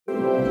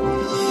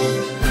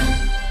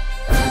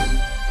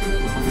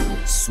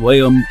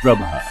Swayam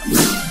Prabha.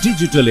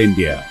 Digital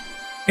India.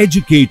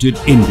 Educated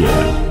India.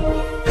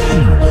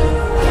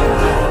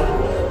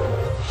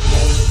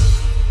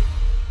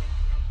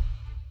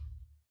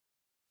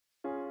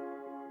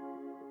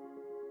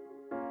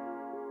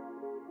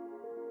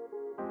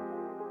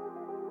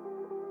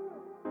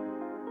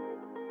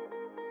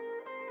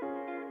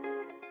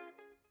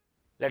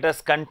 Let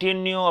us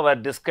continue our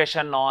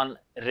discussion on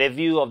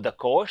review of the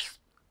course.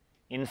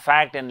 In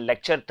fact, in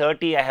lecture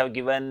 30, I have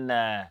given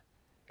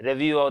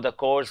review of the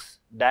course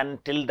done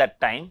till that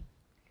time,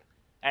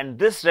 and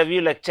this review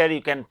lecture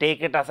you can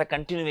take it as a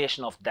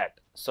continuation of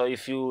that. So,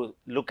 if you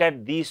look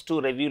at these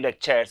two review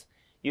lectures,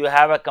 you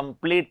have a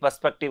complete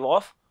perspective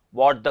of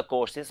what the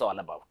course is all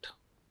about.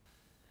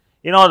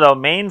 You know, the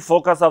main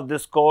focus of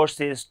this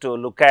course is to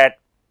look at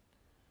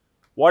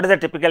what is the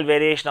typical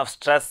variation of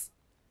stress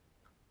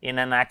in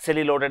an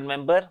axially loaded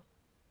member,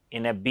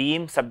 in a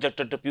beam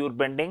subjected to pure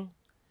bending,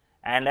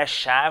 and a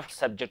shaft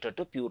subjected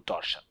to pure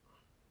torsion.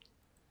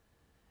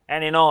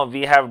 And you know,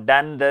 we have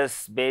done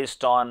this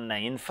based on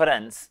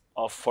inference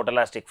of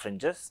photoelastic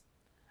fringes,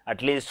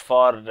 at least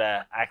for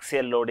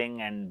axial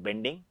loading and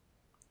bending.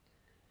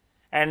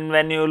 And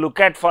when you look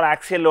at for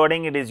axial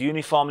loading, it is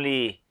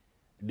uniformly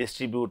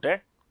distributed.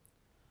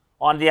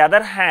 On the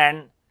other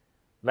hand,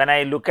 when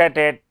I look at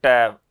it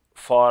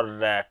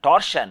for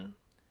torsion,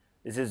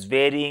 this is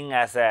varying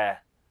as a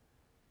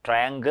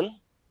triangle.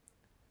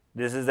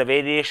 This is the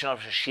variation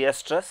of shear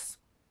stress.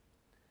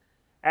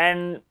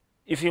 And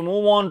if you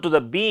move on to the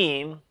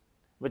beam,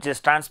 which is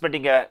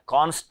transmitting a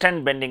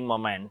constant bending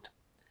moment,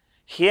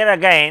 here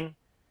again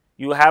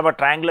you have a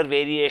triangular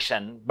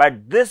variation,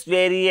 but this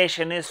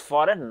variation is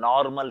for a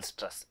normal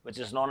stress, which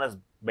is known as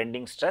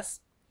bending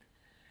stress.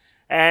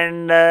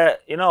 And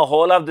you know,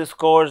 whole of this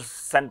course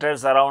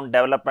centers around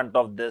development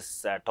of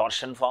this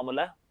torsion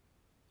formula,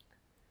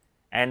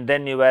 and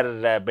then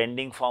your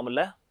bending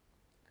formula.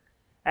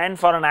 And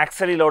for an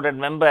axially loaded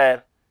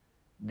member,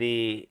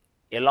 the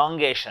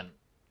elongation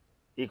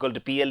equal to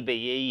PL by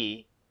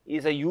AE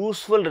is a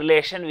useful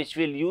relation which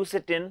we will use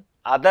it in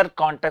other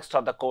contexts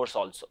of the course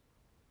also.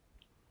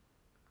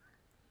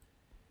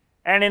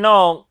 And you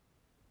know,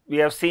 we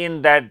have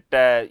seen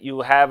that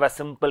you have a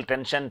simple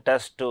tension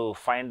test to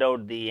find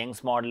out the Young's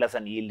modulus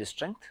and yield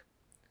strength.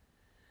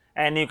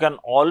 And you can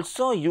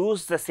also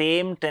use the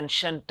same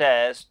tension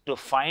test to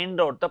find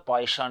out the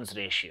Poisson's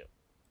ratio.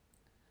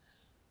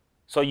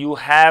 So, you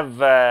have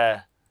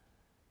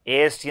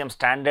ASTM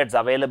standards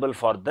available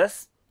for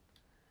this,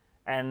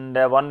 and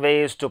one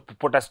way is to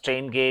put a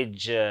strain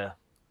gauge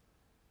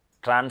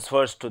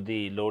transverse to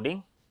the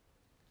loading,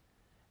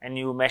 and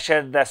you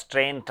measure the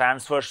strain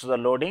transverse to the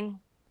loading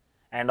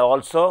and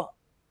also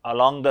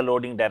along the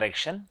loading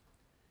direction,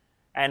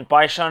 and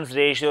Poisson's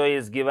ratio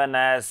is given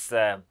as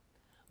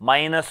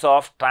minus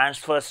of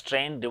transverse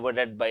strain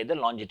divided by the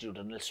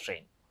longitudinal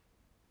strain.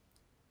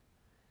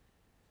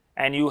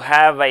 And you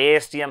have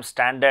ASTM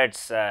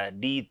standards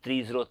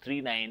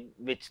D3039,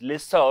 which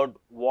lists out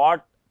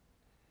what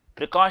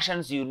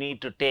precautions you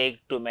need to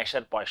take to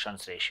measure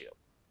Poisson's ratio.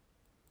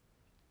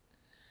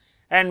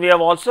 And we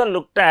have also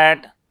looked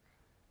at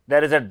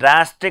there is a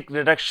drastic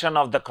reduction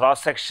of the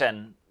cross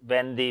section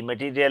when the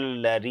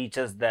material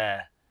reaches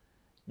the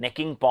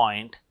necking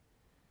point.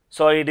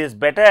 So, it is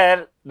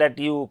better that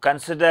you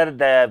consider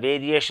the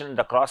variation in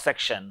the cross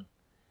section,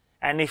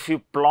 and if you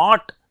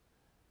plot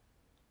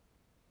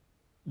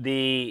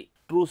the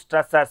true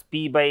stress as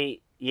P by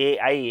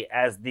AI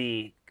as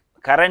the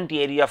current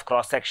area of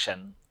cross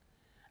section,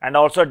 and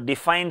also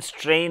define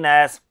strain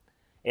as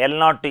L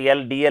naught to L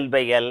dl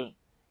by L,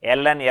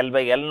 L and L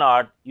by L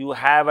naught, you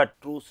have a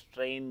true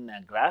strain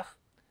graph.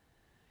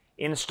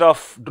 Instead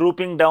of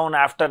drooping down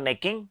after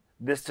necking,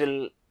 this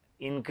will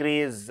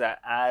increase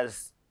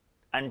as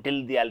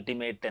until the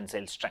ultimate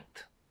tensile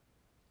strength.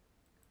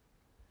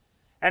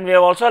 And we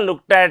have also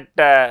looked at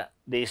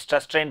the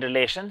stress strain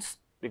relations,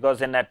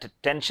 because in a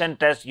tension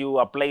test you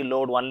apply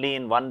load only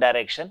in one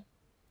direction.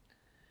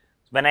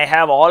 When I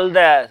have all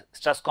the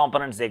stress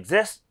components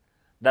exist,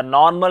 the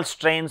normal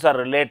strains are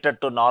related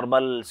to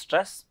normal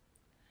stress,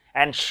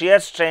 and shear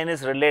strain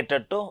is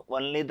related to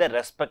only the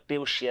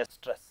respective shear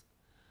stress.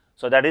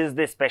 So, that is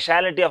the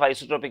speciality of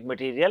isotropic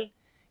material.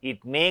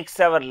 It makes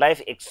our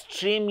life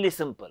extremely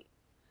simple.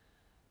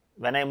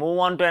 When I move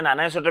on to an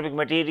anisotropic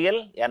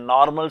material, a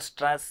normal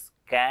stress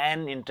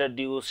can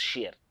introduce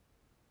shear,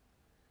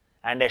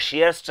 and a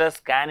shear stress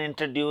can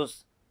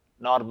introduce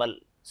normal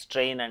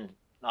strain and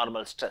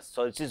normal stress.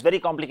 So, it is very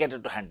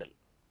complicated to handle.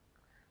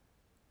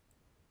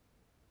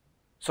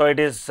 So, it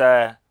is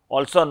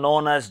also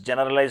known as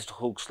generalized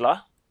Hooke's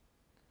law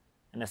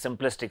in a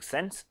simplistic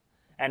sense,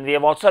 and we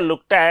have also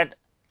looked at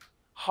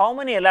how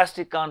many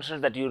elastic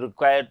constants that you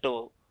require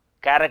to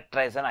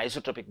characterize an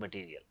isotropic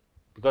material,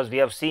 because we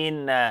have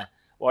seen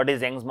what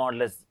is Young's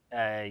modulus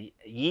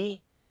E,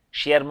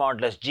 shear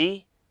modulus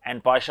G,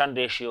 and Poisson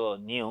ratio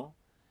nu,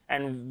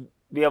 and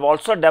we have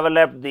also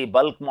developed the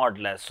bulk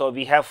modulus. So,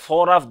 we have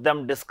 4 of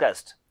them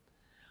discussed.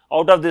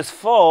 Out of these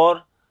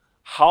 4,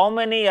 how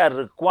many are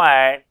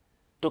required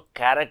to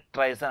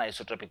characterize an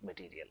isotropic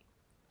material?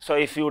 So,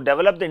 if you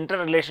develop the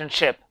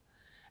interrelationship,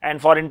 and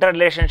for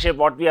interrelationship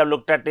what we have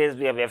looked at is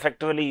we have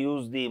effectively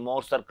used the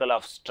Mohr circle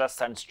of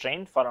stress and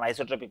strain for an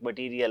isotropic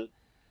material.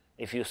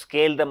 If you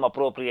scale them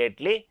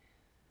appropriately,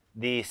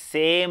 the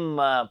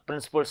same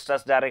principal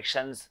stress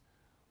directions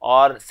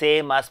or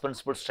same as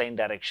principal strain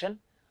direction.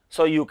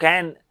 So, you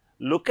can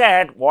look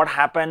at what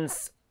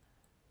happens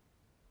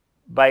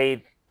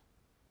by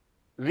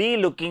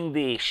re-looking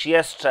the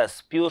shear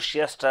stress, pure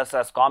shear stress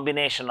as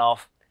combination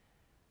of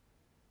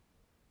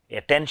a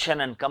tension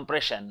and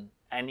compression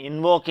and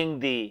invoking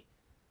the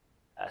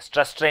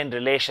stress strain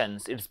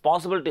relations. It is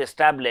possible to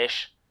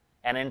establish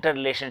an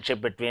interrelationship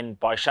between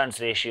Poisson's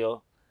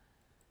ratio,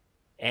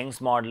 Young's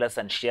modulus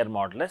and shear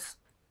modulus.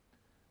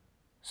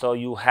 So,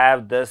 you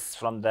have this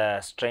from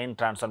the strain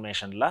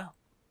transformation law,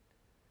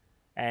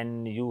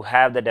 and you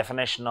have the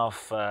definition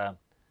of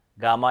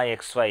gamma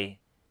xy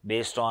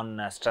based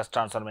on stress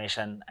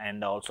transformation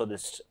and also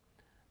this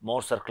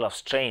Mohr circle of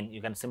strain.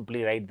 You can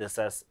simply write this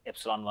as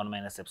epsilon 1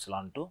 minus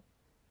epsilon 2,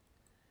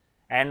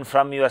 and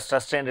from your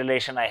stress strain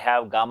relation I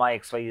have gamma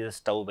xy is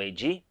tau by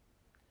g.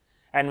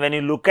 And when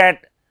you look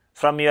at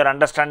from your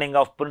understanding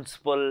of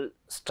principal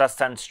stress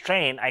and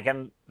strain, I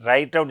can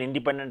write out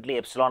independently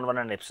epsilon 1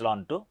 and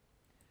epsilon 2.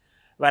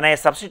 When I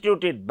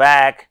substitute it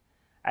back,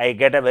 I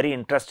get a very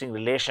interesting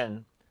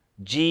relation,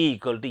 G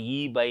equal to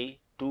E by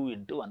 2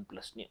 into 1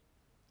 plus nu.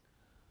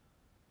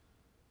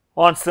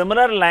 On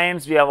similar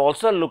lines, we have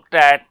also looked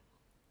at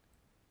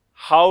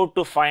how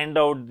to find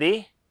out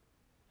the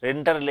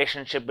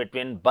interrelationship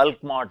between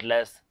bulk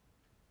modulus,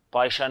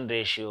 Poisson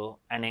ratio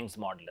and Young's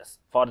modulus.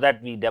 For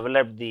that, we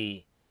developed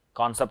the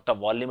concept of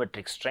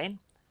volumetric strain,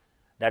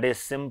 that is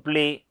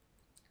simply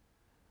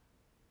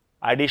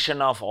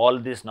addition of all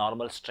these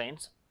normal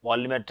strains.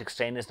 Volumetric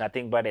strain is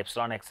nothing but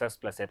epsilon xx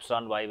plus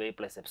epsilon yy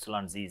plus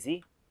epsilon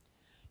zz.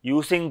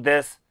 Using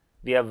this,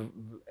 we have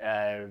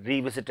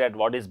revisited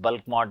what is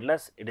bulk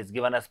modulus. It is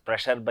given as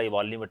pressure by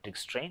volumetric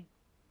strain,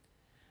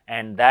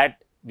 and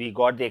that we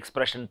got the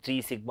expression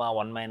 3 sigma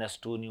 1 minus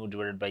 2 nu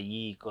divided by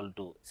E equal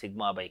to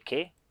sigma by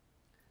k,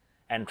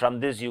 and from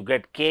this you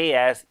get k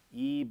as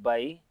E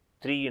by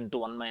 3 into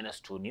 1 minus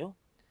 2 nu.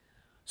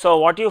 So,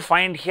 what you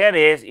find here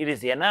is it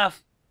is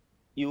enough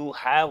you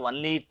have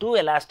only two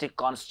elastic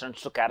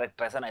constants to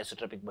characterize an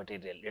isotropic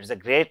material. It is the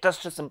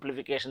greatest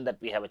simplification that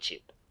we have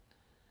achieved.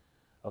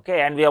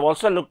 Okay, and we have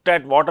also looked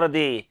at what are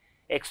the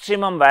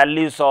extremum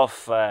values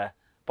of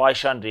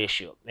Poisson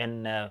ratio.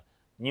 When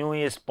nu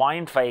is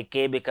 0.5,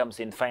 k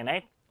becomes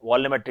infinite,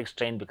 volumetric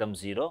strain becomes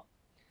 0,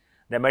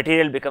 the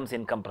material becomes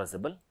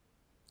incompressible,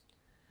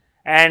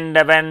 and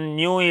when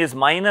nu is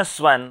minus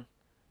 1,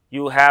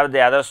 you have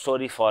the other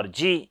story for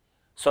G.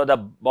 So, the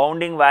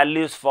bounding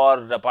values for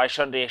the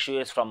Poisson ratio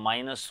is from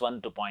minus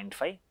 1 to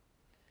 0.5,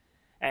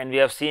 and we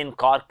have seen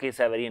cork is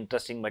a very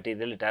interesting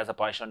material, it has a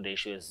Poisson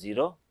ratio is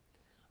 0,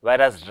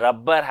 whereas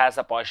rubber has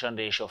a Poisson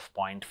ratio of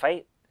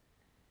 0.5,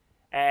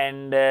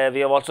 and we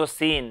have also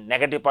seen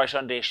negative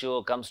Poisson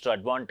ratio comes to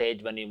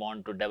advantage when you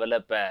want to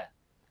develop a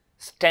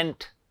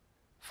stent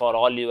for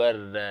all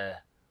your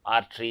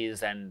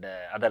arteries and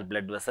other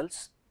blood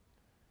vessels.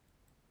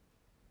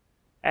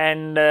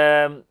 And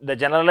the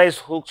generalized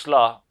Hooke's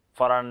law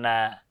for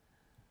an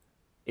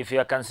if you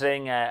are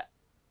considering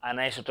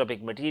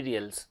anisotropic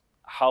materials,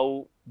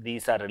 how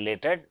these are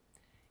related.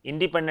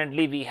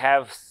 Independently, we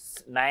have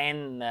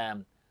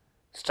 9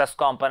 stress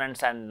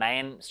components and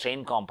 9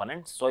 strain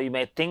components. So, you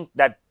may think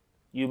that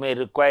you may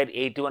require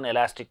 81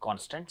 elastic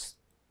constants.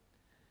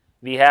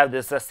 We have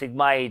this as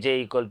sigma ij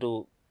equal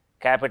to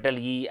capital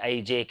E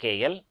I j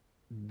k L.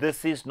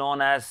 This is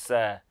known as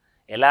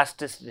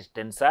elasticity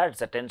tensor, it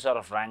is a tensor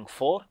of rank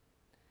 4.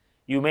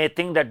 You may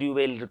think that you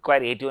will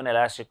require 81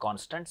 elastic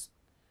constants,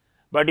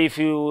 but if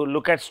you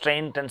look at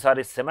strain tensor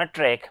is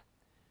symmetric,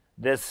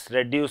 this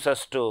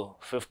reduces to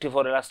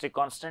 54 elastic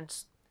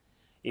constants.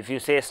 If you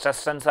say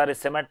stress tensor is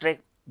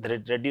symmetric,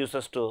 it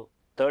reduces to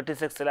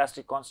 36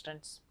 elastic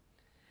constants.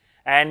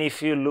 And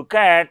if you look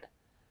at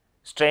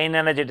strain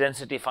energy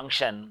density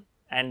function,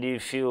 and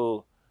if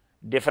you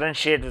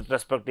differentiate with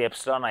respect to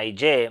epsilon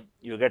ij,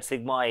 you get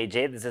sigma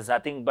ij. This is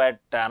nothing but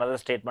another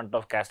statement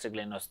of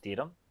Castigliano's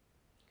theorem,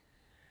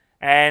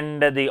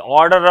 and the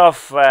order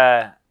of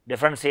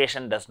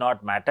differentiation does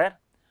not matter.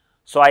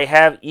 So, I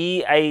have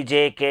E I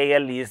j k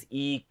L is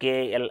E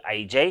k L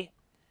I j.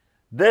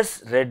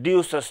 This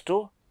reduces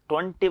to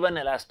 21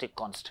 elastic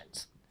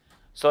constants.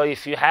 So,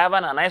 if you have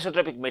an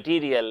anisotropic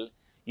material,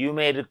 you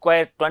may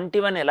require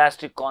 21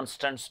 elastic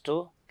constants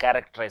to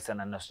characterize an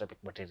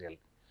anisotropic material.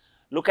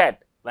 Look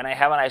at, when I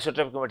have an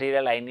isotropic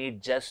material, I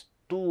need just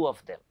 2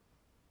 of them.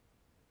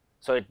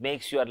 So, it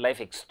makes your life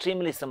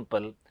extremely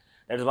simple.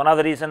 That is one of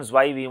the reasons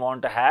why we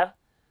want to have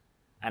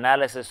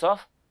analysis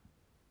of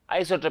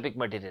isotropic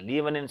material.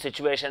 Even in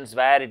situations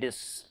where it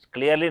is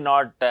clearly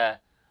not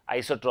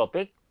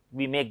isotropic,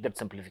 we make that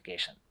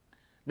simplification.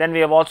 Then we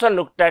have also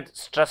looked at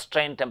stress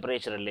strain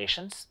temperature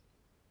relations.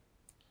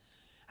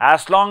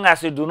 As long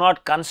as you do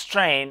not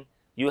constrain,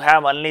 you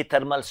have only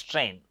thermal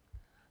strain.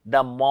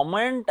 The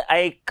moment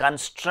I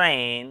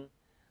constrain,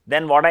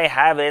 then what I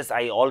have is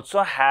I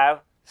also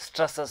have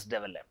stresses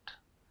developed.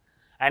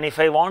 And if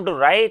I want to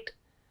write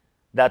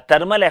the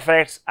thermal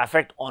effects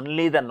affect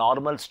only the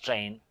normal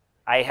strain,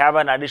 I have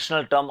an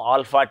additional term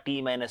alpha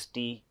T minus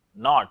T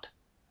naught.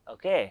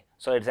 Okay.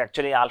 So, it is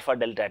actually alpha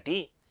delta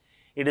T.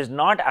 It is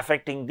not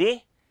affecting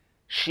the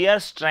shear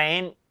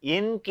strain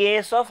in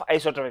case of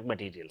isotropic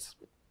materials.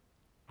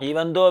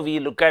 Even though we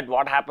look at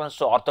what happens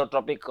to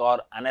orthotropic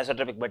or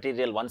anisotropic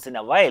material once in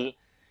a while,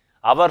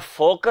 our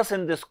focus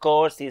in this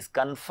course is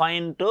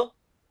confined to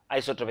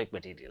isotropic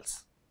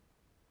materials.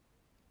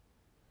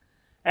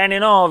 And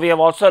we have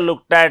also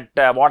looked at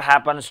what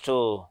happens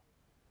to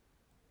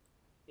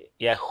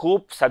a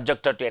hoop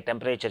subjected to a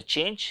temperature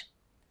change,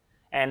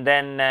 and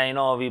then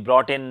we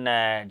brought in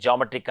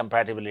geometric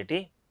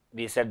compatibility.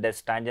 We said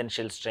that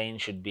tangential strain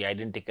should be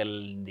identical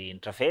in the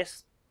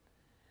interface,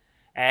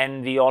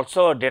 and we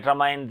also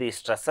determined the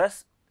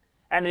stresses,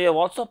 and we have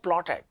also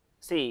plotted.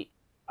 See,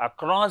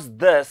 across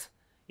this,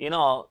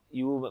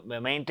 you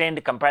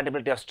maintained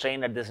compatibility of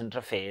strain at this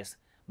interface,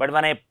 but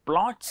when I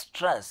plot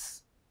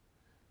stress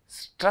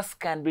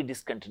can be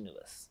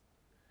discontinuous.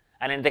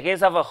 And in the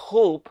case of a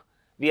hoop,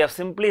 we have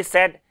simply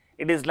said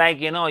it is like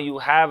you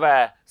have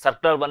a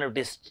circular one, it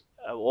is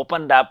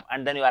opened up,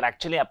 and then you are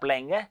actually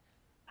applying a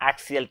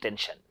axial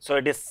tension. So,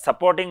 it is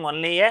supporting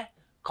only a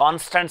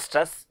constant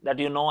stress that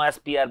you know as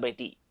PR by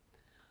T.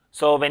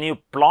 So, when you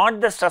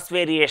plot the stress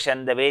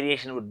variation, the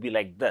variation would be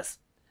like this.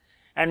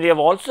 And we have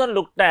also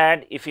looked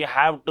at if you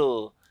have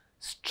to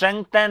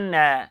strengthen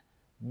a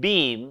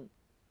beam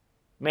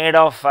made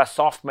of a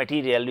soft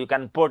material, you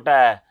can put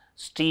a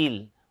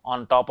steel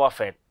on top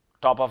of it,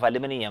 top of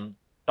aluminum,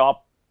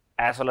 top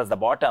as well as the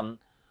bottom,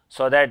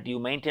 so that you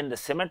maintain the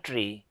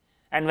symmetry.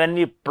 And when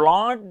we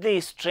plot the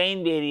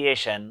strain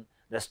variation,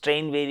 the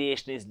strain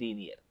variation is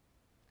linear.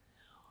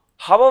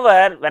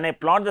 However, when I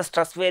plot the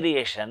stress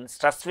variation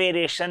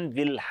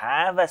will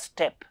have a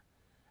step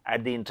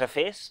at the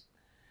interface.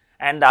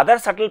 And the other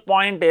subtle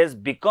point is,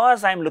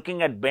 because I am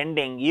looking at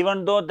bending,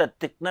 even though the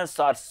thickness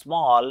are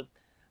small,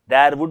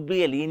 there would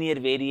be a linear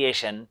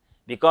variation,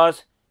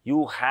 because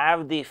you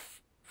have the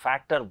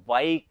factor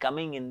y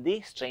coming in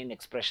the strain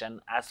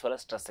expression as well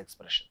as stress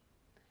expression.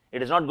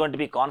 It is not going to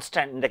be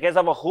constant. In the case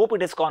of a hoop,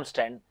 it is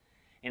constant.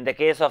 In the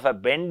case of a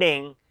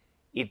bending,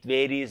 it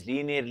varies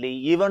linearly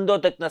even though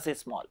thickness is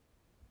small.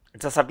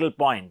 It is a subtle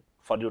point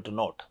for you to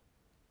note.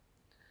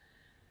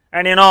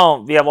 And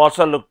we have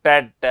also looked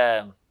at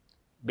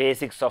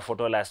basics of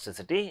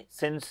photoelasticity.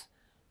 Since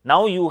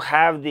now you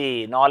have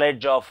the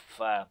knowledge of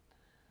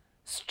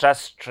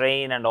stress,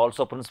 strain and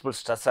also principal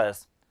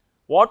stresses,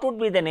 what would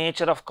be the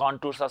nature of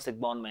contours of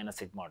sigma 1 minus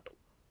sigma 2?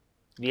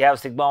 We have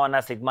sigma 1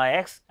 as sigma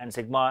x and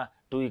sigma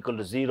 2 equal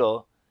to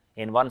 0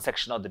 in one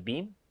section of the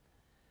beam.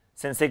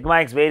 Since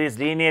sigma x varies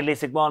linearly,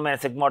 sigma 1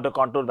 minus sigma 2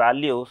 contour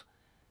values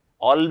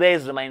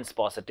always remains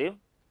positive,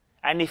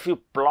 and if you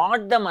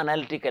plot them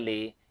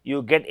analytically,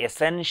 you get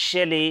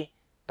essentially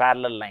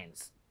parallel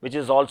lines, which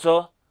is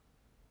also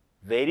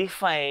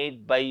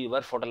verified by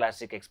your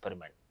photoelastic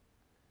experiment.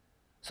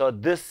 So,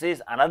 this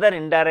is another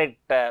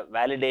indirect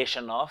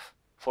validation of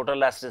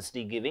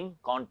photoelasticity giving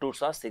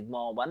contours of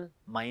sigma 1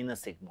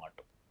 minus sigma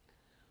 2.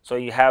 So,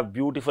 you have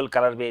beautiful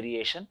color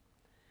variation,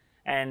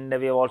 and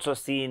we have also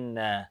seen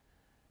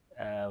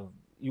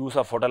use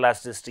of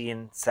photoelasticity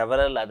in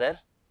several other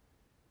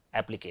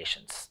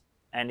applications,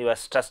 and your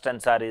stress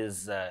tensor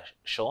is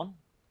shown.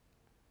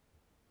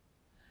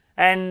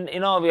 And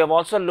we have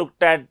also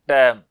looked at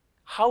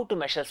how to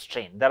measure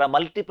strain. There are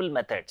multiple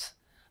methods.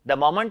 The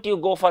moment you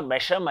go for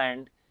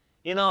measurement,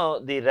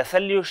 the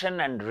resolution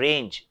and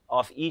range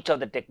of each of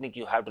the technique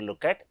you have to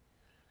look at.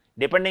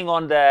 Depending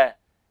on the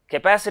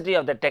capacity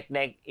of the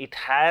technique, it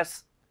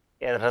has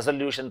a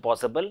resolution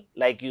possible,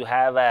 like you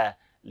have a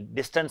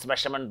distance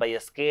measurement by a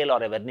scale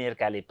or a vernier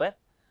caliper.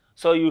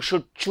 So, you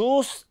should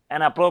choose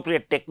an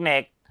appropriate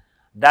technique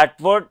that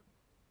would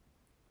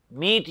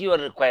meet your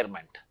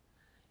requirement.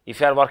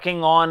 If you are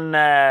working on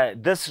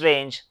this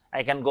range,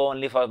 I can go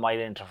only for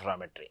Moynihan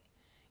interferometry.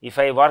 If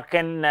I work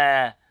in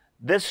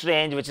this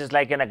range, which is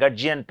like in a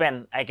Gudgeon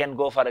pen, I can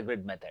go for a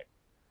grid method.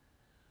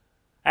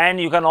 And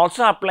you can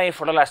also apply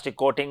photoelastic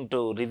coating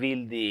to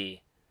reveal the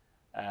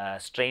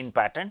strain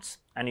patterns,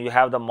 and you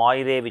have the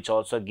Moire, which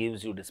also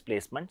gives you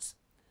displacements.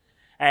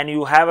 And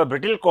you have a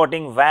brittle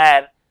coating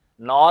where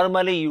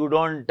normally you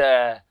do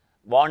not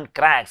want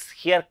cracks.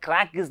 Here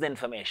crack is the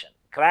information.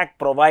 Crack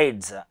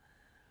provides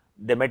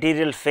the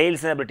material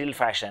fails in a brittle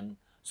fashion.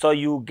 So,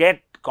 you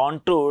get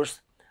contours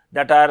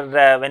that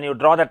are when you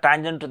draw the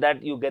tangent to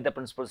that, you get the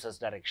principal stress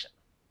direction,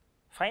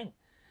 fine.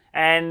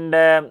 And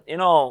a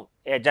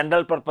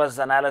general purpose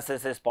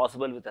analysis is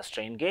possible with a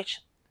strain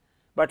gauge,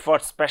 but for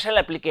special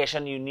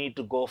application you need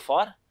to go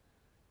for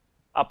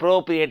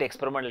appropriate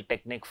experimental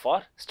technique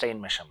for strain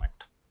measurement.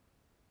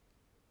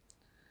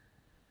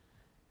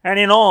 And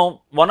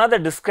one of the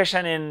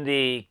discussion in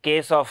the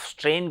case of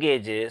strain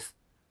gauge is,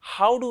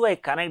 how do I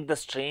connect the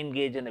strain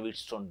gauge and the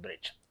Wheatstone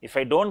bridge? If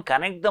I do not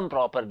connect them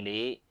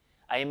properly,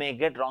 I may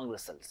get wrong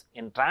results.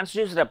 In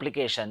transducer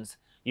applications,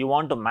 you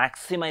want to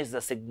maximize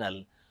the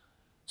signal.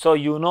 So,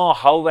 you know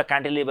how a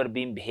cantilever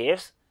beam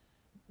behaves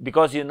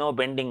because you know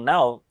bending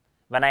now.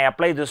 When I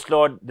apply this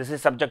load, this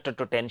is subjected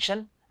to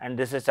tension and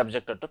this is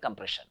subjected to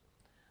compression.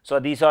 So,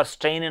 these are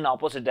strain in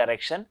opposite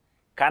direction,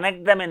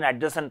 connect them in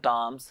adjacent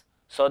arms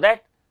so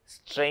that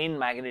strain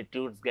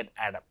magnitudes get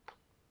add up.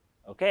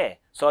 Okay.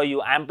 So,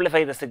 you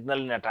amplify the signal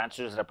in a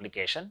transducer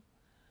application.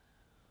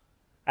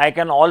 I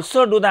can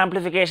also do the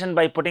amplification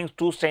by putting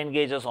two strain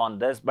gauges on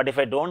this, but if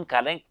I do not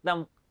connect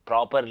them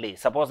properly,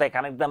 suppose I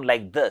connect them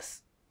like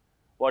this,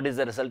 what is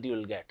the result you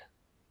will get?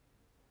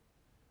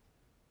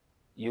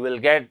 You will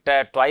get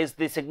twice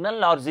the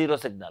signal or zero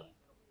signal.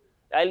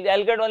 I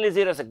will get only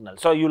zero signal.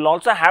 So, you will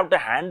also have to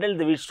handle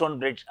the Wheatstone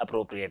bridge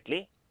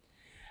appropriately.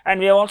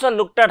 And we have also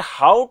looked at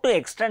how to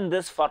extend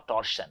this for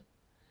torsion,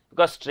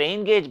 because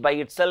strain gauge by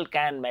itself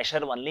can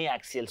measure only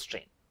axial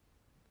strain,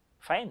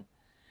 fine.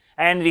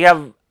 And we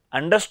have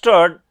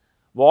understood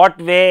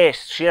what way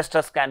shear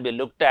stress can be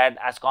looked at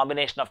as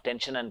combination of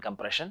tension and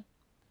compression.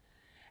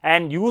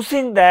 And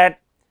using that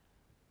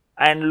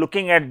and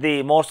looking at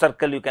the Mohr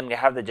circle, you can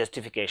have the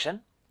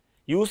justification.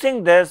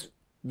 Using this,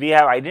 we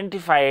have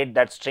identified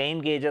that strain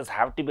gauges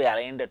have to be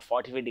aligned at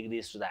 45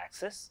 degrees to the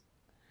axis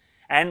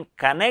and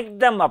connect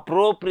them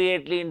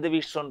appropriately in the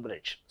Wheatstone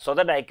bridge, so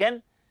that I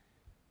can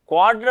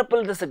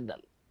quadruple the signal.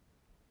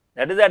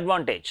 That is the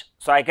advantage.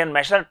 So, I can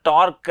measure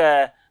torque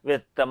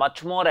with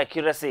much more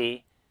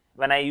accuracy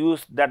when I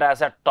use that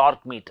as a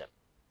torque meter.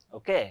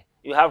 Okay.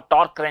 You have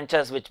torque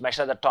wrenches which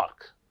measure the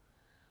torque.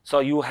 So,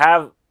 you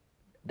have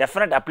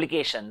definite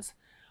applications.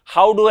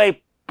 How do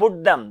I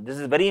put them? This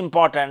is very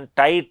important,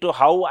 tied to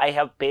how I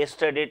have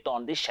pasted it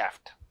on the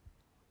shaft.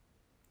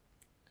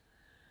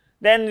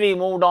 Then we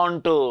moved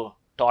on to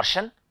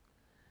torsion.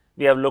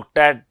 We have looked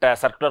at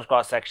circular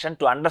cross section.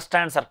 To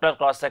understand circular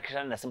cross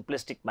section in a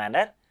simplistic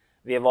manner,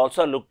 we have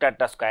also looked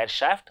at a square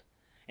shaft.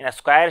 In a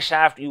square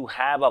shaft, you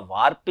have a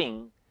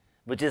warping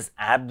which is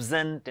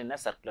absent in a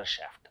circular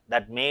shaft.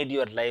 That made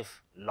your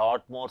life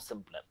lot more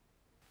simpler.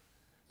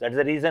 That is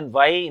the reason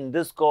why in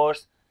this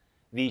course,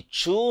 we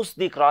choose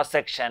the cross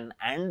section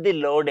and the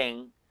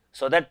loading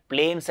so that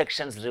plane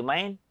sections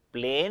remain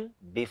plane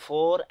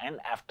before and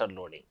after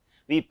loading.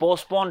 We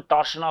postpone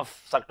torsion of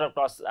circular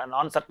cross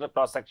non-circular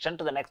cross section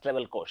to the next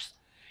level course.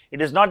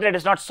 It is not that it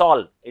is not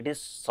solved, it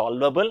is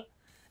solvable,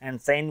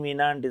 and Saint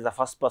Venant is the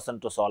first person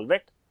to solve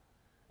it.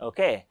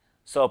 Okay.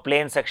 So,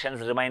 plane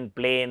sections remain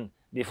plane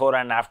before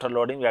and after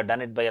loading. We have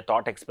done it by a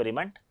thought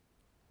experiment.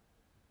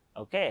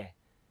 Okay.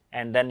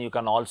 And then you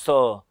can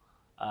also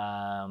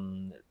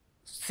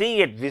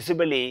see it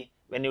visibly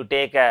when you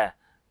take a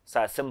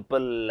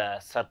simple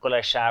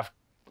circular shaft,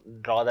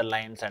 draw the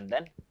lines and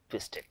then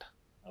twist it.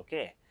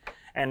 Okay.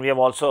 And we have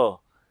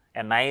also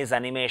a nice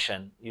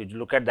animation. You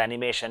look at the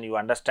animation, you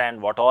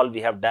understand what all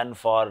we have done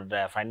for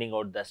finding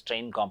out the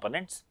strain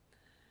components.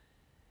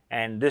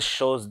 And this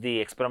shows the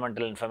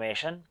experimental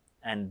information,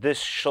 and this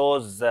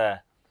shows the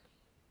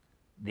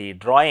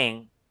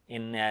drawing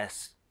in a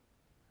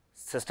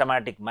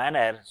systematic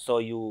manner. So,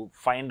 you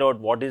find out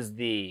what is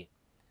the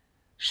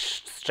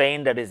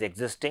strain that is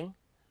existing.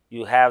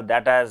 You have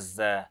that as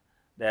the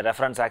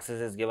reference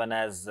axis is given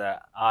as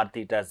r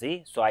theta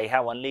z. So, I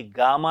have only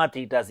gamma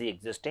theta z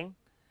existing,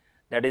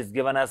 that is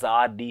given as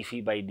r d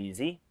phi by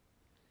dz,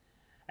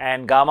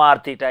 and gamma r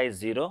theta is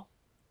 0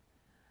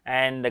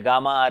 and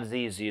gamma r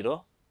z is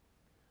 0.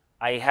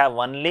 I have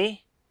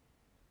only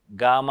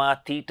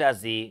gamma theta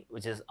z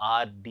which is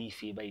r d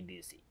phi by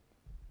dz.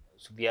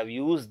 So, we have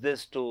used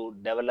this to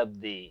develop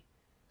the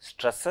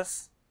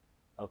stresses,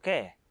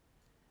 okay,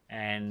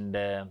 and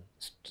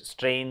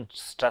strain,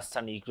 stress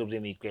and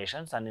equilibrium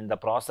equations, and in the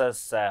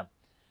process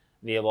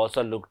we have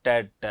also looked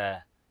at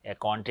a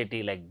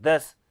quantity like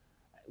this,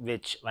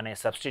 which when I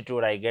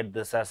substitute I get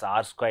this as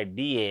r squared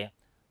dA,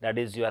 that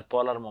is your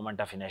polar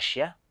moment of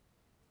inertia,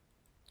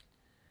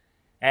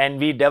 and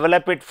we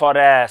develop it for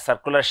a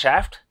circular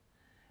shaft.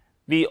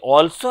 We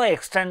also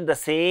extend the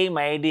same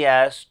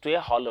ideas to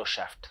a hollow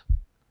shaft.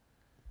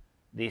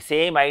 The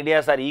same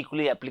ideas are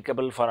equally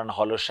applicable for a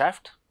hollow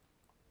shaft,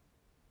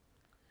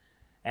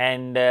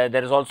 and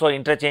there is also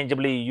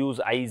interchangeably use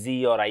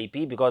IZ or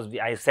IP, because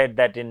I said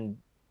that in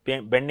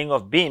bending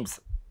of beams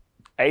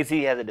IZ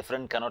has a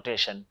different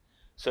connotation.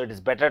 So, it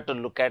is better to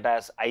look at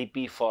as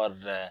IP for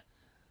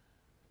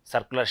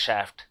circular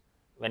shaft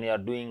when you are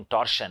doing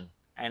torsion,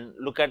 and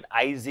look at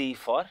IZ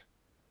for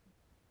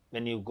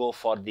when you go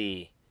for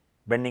the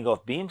bending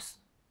of beams,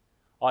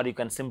 or you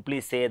can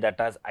simply say that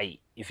as I,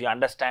 if you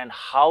understand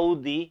how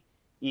the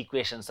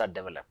equations are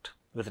developed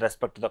with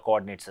respect to the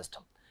coordinate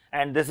system.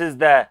 And this is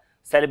the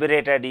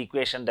celebrated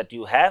equation that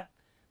you have.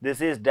 This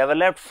is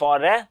developed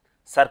for a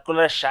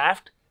circular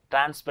shaft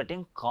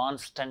transmitting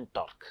constant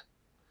torque.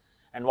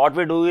 And what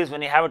we do is,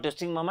 when you have a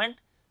twisting moment,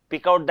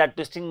 pick out that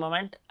twisting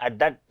moment at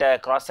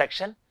that cross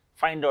section,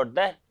 find out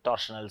the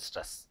torsional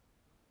stress.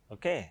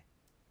 Okay.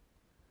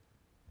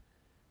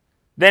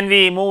 Then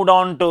we moved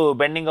on to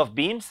bending of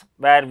beams,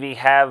 where we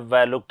have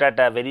looked at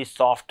a very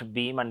soft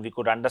beam and we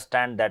could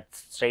understand that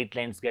straight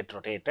lines get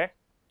rotated,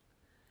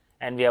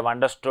 and we have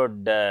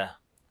understood the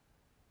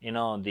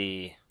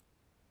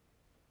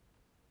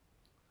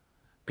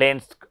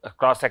plane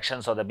cross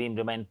sections of the beam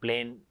remain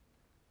plane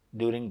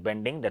during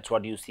bending. That is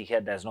what you see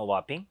here, there is no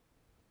warping.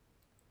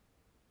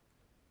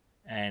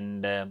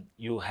 And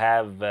you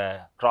have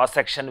cross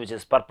section which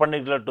is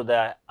perpendicular to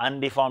the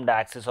undeformed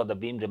axis of the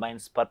beam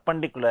remains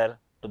perpendicular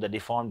to the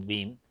deformed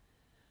beam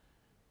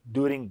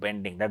during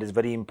bending. That is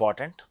very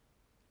important.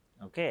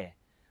 Okay.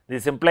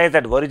 This implies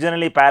that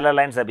originally parallel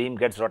lines the beam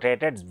gets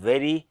rotated. It is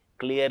very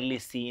clearly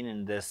seen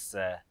in this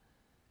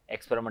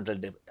experimental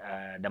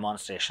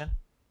demonstration.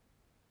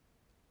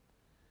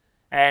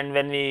 And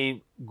when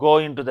we go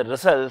into the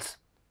results,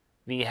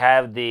 we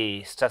have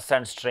the stress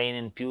and strain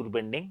in pure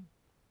bending.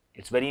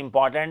 It is very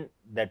important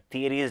that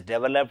theory is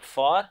developed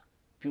for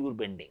pure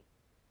bending,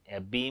 a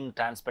beam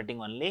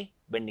transmitting only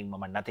bending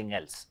moment, nothing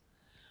else.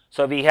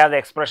 So, we have the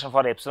expression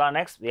for epsilon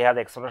x, we have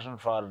the expression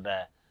for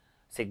the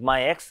sigma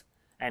x,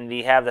 and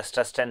we have the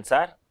stress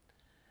tensor,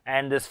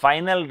 and this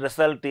final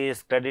result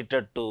is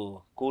credited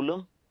to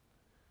Coulomb.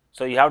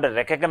 So, you have to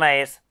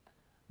recognize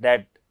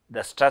that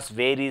the stress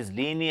varies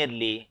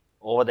linearly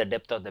over the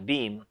depth of the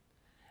beam,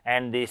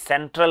 and the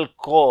central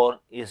core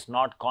is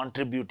not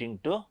contributing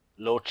to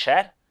load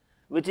share,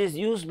 which is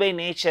used by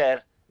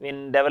nature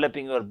in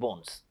developing your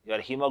bones. Your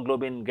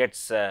hemoglobin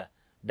gets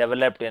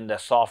developed in the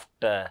soft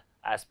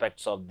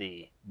aspects of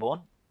the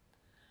bone,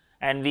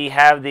 and we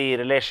have the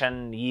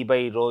relation E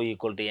by rho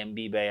equal to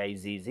mb by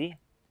Izz,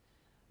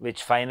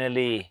 which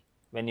finally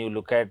when you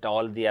look at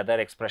all the other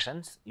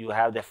expressions, you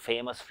have the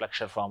famous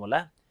flexure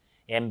formula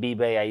mb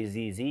by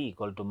Izz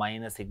equal to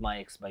minus sigma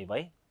x by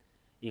y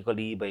equal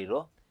to E by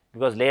rho,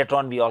 because later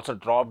on we also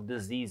dropped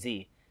this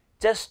Zz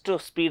just to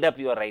speed up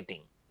your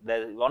writing.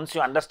 Once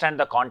you understand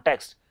the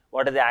context,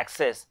 what is the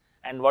axis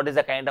and what is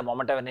the kind of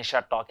moment of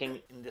inertia talking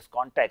in this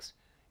context,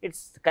 it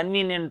is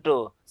convenient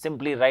to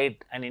simply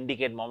write and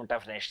indicate moment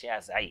of inertia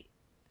as I.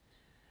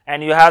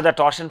 And you have the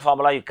torsion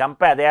formula, you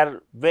compare, they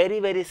are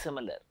very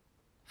similar.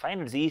 Fine,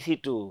 it is easy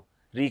to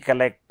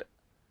recollect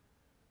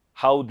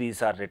how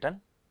these are written.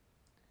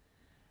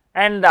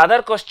 And the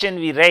other question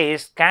we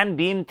raised, can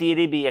beam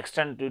theory be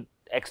extended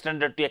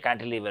to a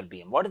cantilever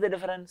beam? What is the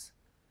difference?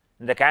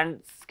 In the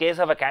case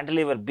of a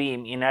cantilever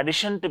beam, in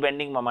addition to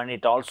bending moment,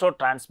 it also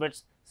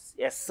transmits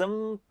a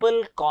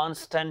simple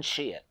constant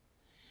shear.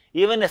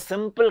 Even a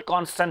simple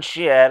constant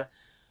shear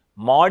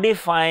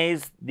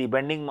modifies the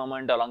bending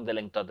moment along the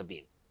length of the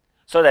beam.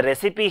 So, the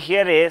recipe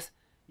here is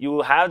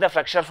you have the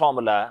flexure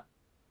formula,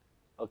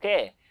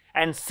 okay,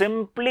 and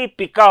simply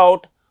pick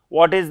out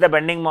what is the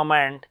bending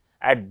moment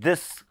at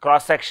this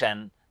cross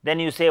section, then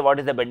you say what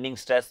is the bending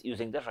stress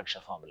using the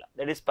flexure formula.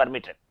 That is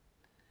permitted.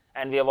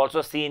 And we have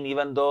also seen,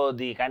 even though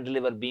the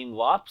cantilever beam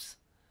warps,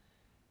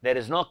 there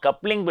is no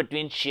coupling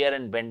between shear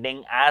and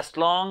bending as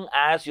long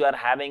as you are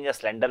having a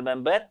slender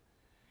member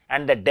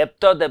and the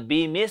depth of the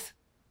beam is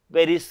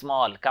very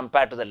small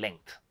compared to the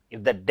length.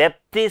 If the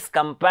depth is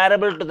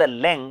comparable to the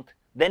length,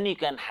 then you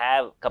can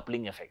have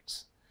coupling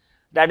effects.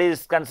 That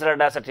is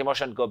considered as a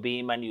Timoshenko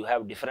beam, and you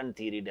have different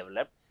theory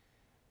developed.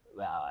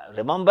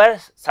 Remember,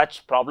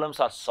 such problems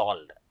are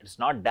solved. It is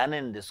not done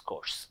in this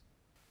course.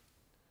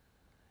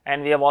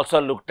 And we have also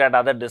looked at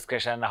other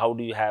discussion, how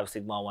do you have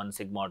sigma 1,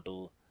 sigma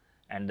 2,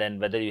 and then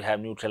whether you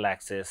have neutral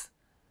axis,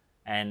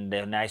 and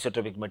an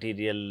isotropic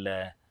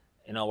material,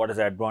 what is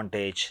the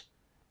advantage,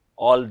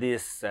 all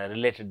these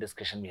related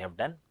discussion we have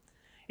done.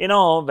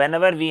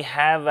 Whenever we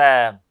have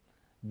a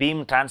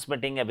beam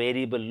transmitting a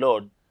variable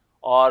load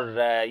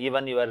or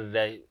even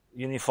your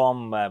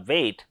uniform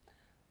weight,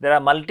 there are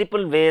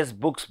multiple ways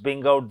books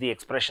bring out the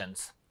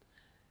expressions.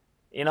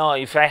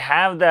 If I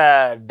have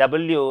the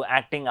W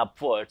acting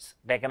upwards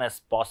taken as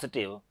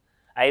positive,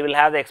 I will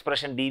have the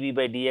expression dV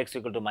by dx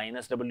equal to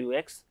minus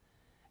Wx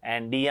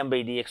and dm by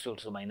dx equal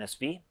to minus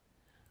V.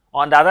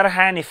 On the other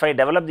hand, if I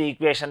develop the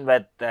equation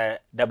with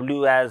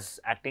W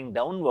as acting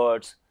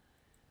downwards,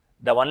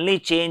 the only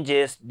change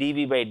is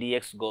dV by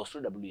dx goes to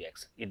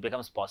Wx, it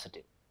becomes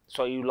positive.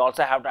 So, you will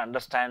also have to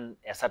understand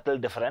a subtle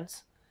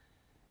difference.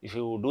 If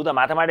you do the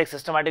mathematics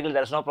systematically,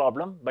 there is no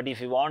problem, but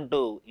if you want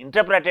to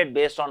interpret it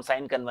based on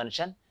sign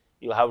convention,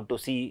 you have to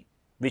see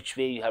which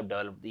way you have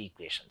developed the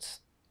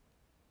equations.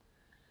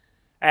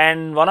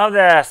 And one of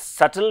the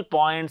subtle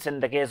points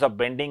in the case of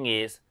bending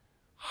is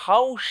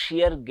how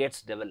shear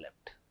gets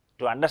developed.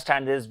 To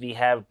understand this, we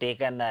have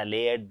taken a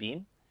layered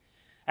beam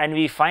and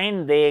we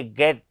find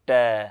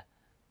they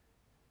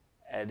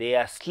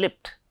are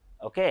slipped,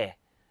 okay,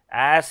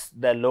 as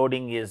the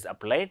loading is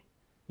applied.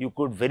 You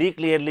could very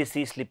clearly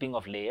see slipping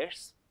of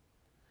layers,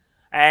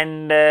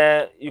 and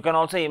you can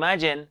also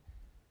imagine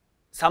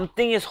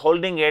something is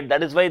holding it,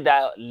 that is why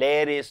the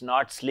layer is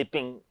not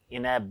slipping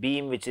in a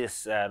beam which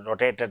is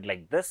rotated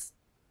like this.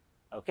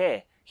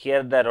 Okay.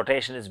 Here the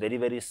rotation is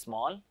very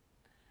small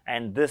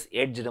and this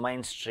edge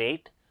remains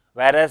straight,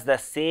 whereas the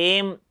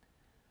same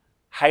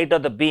height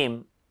of the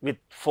beam with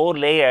 4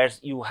 layers,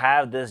 you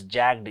have this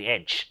jagged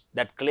edge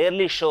that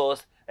clearly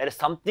shows there is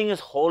something is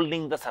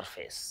holding the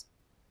surface.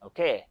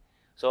 Okay.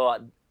 So,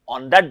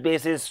 on that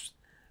basis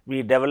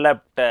we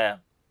developed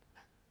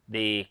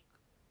the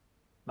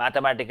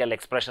mathematical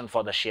expression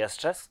for the shear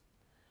stress,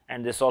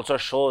 and this also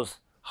shows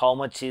how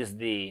much is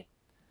the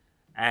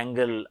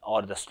angle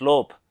or the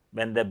slope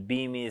when the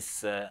beam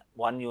is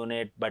one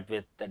unit, but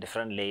with the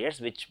different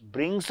layers, which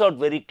brings out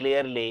very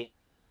clearly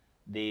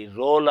the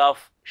role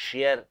of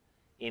shear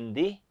in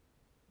the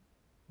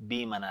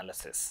beam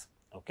analysis.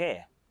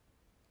 Okay.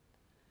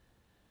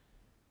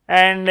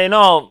 And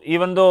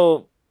even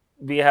though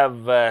we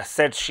have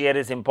said shear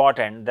is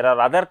important, there are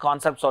other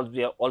concepts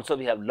also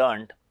we have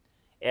learned.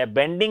 A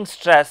bending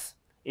stress,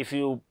 if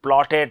you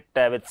plot it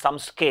with some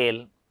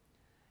scale,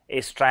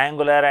 is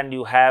triangular and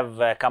you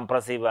have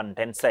compressive and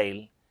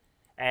tensile.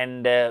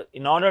 And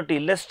in order to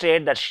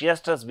illustrate that shear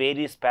stress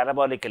varies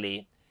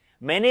parabolically,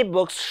 many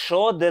books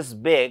show this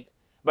big,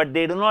 but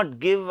they do not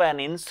give an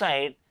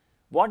insight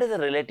what is the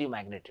relative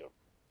magnitude.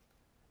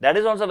 That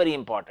is also very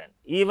important.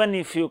 Even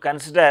if you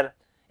consider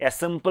a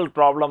simple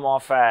problem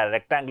of a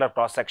rectangular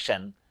cross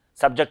section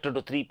subjected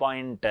to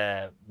 3-point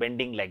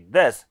bending like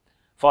this,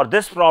 for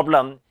this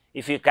problem,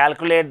 if you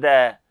calculate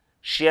the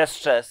shear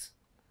stress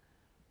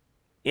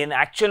in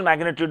actual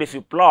magnitude, if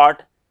you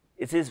plot,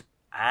 it is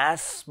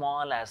as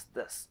small as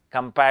this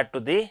compared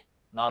to the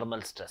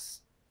normal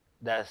stress,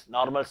 the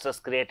normal stress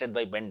created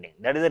by bending.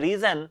 That is the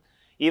reason,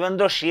 even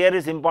though shear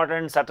is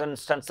important in certain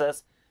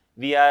instances,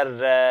 we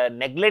are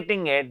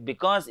neglecting it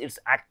because its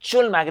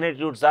actual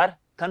magnitudes are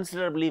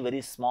considerably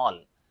very small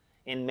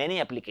in many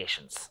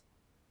applications.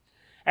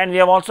 And we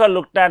have also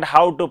looked at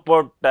how to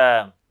put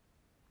the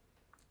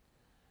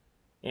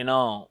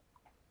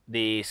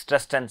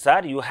stress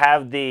tensor. You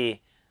have the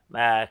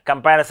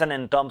comparison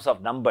in terms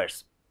of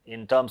numbers,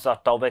 in terms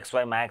of tau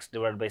xy max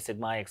divided by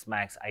sigma x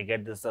max. I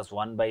get this as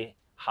 1 by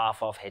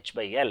half of h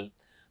by L.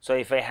 So,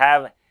 if I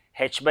have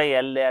h by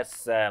L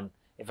as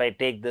if I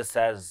take this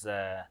as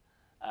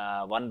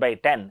 1 by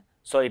 10,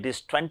 so it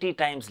is 20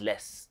 times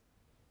less,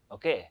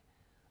 okay,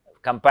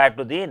 compared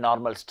to the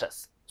normal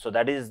stress. So,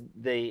 that is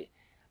the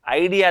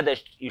idea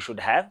that you should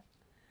have.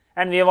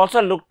 And we have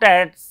also looked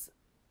at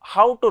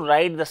how to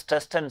write the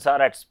stress tensor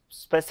at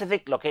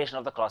specific location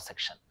of the cross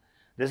section.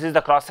 This is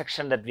the cross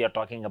section that we are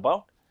talking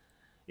about.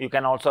 You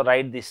can also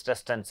write the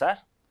stress tensor.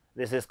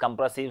 This is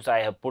compressive, so I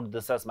have put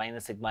this as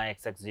minus sigma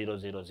xx 0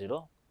 0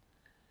 0.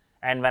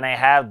 And when I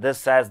have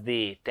this as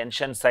the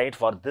tension side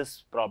for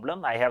this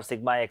problem, I have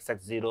sigma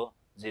xx 0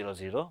 0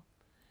 0.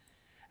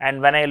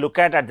 And when I look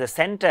at the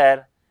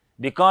center,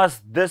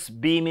 because this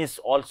beam is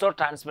also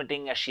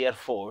transmitting a shear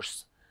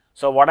force,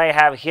 so what I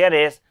have here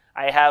is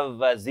I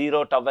have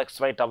 0 tau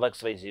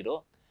xy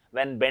 0.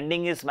 When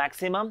bending is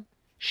maximum,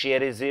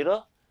 shear is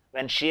 0.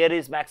 When shear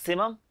is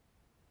maximum,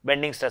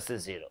 bending stress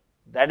is 0.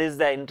 That is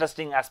the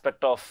interesting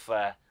aspect of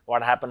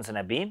what happens in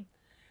a beam.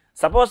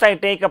 Suppose I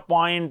take a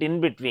point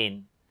in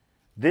between,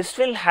 this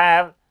will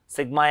have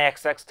sigma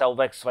xx, tau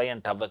xy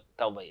and tau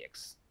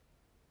yx.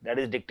 That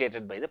is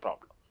dictated by the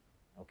problem.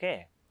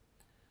 Okay.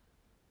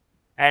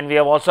 And we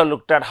have also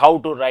looked at how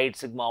to write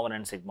sigma 1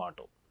 and sigma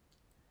 2.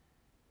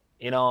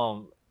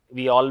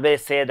 We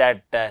always say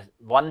that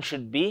one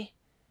should be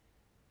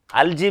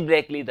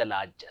algebraically the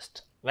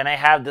largest. When I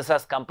have this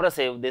as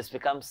compressive, this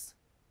becomes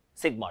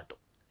sigma 2.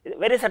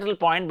 Very subtle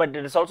point, but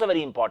it is also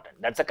very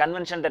important. That is a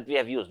convention that we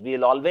have used. We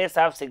will always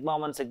have sigma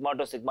 1, sigma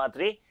 2, sigma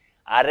 3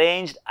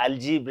 arranged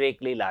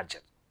algebraically larger.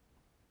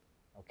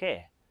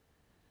 Okay.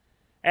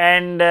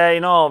 And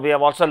we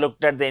have also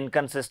looked at the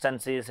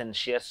inconsistencies in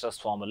shear stress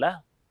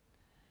formula.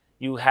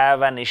 You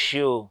have an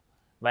issue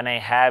when I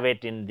have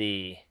it in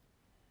the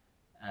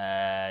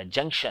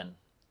junction.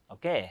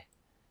 Okay.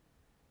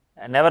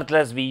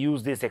 Nevertheless, we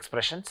use these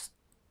expressions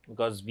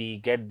because we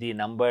get the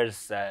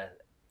numbers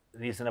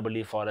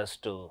reasonably for us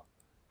to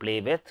play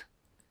with.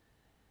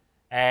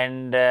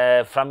 And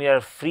from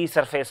your free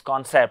surface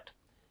concept,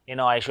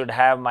 I should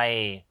have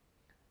my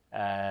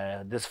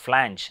this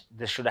flange,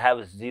 this should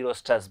have 0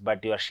 stress,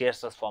 but your shear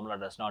stress formula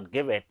does not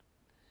give it.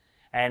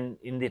 And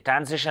in the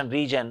transition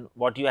region,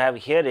 what you have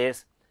here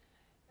is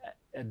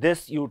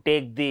this, you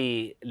take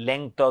the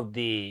length of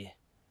the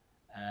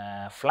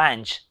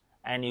flange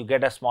and you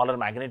get a smaller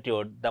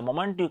magnitude. The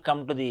moment you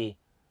come to the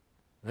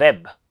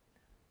web,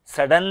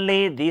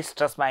 suddenly the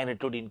stress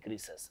magnitude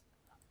increases.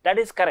 That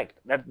is correct,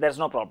 that there is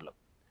no problem.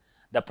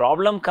 The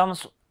problem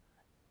comes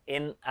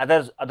in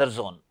other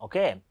zone,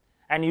 okay,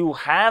 and you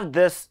have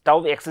this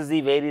tau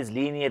xz varies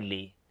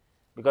linearly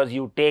because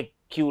you take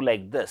q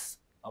like this,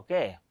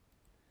 okay.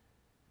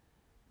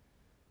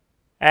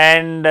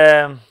 And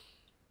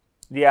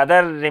the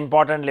other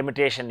important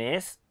limitation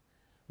is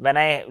when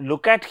I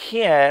look at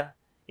here,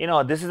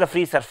 this is the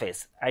free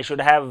surface, I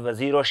should have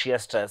 0 shear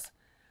stress,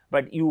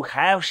 but you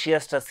have shear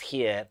stress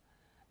here,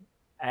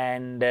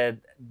 and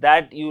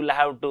that you will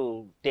have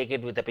to take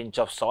it with a pinch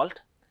of salt.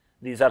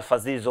 These are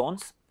fuzzy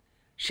zones.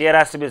 Shear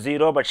has to be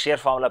 0, but shear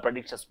formula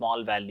predicts a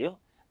small value.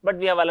 But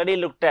we have already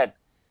looked at,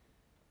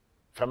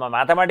 from a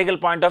mathematical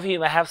point of view, you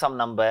may have some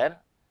number,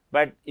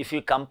 but if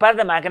you compare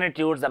the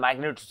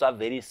magnitudes are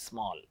very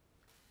small.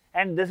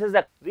 And this is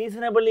a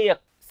reasonably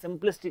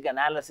simplistic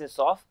analysis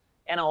of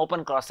an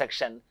open cross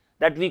section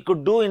that we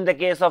could do in the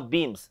case of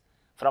beams.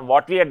 From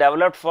what we have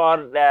developed for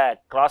the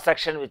cross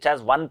section which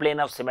has one plane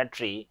of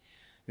symmetry,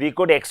 we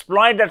could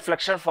exploit that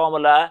flexure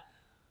formula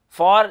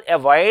for a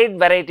wide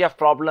variety of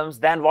problems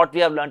than what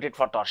we have learnt it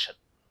for torsion.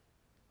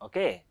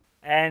 Okay.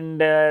 And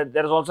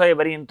there is also a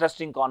very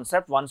interesting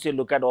concept once you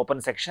look at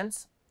open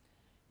sections.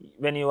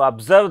 When you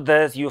observe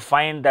this, you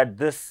find that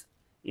this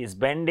is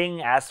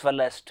bending as well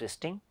as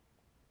twisting,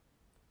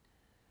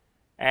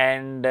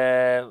 and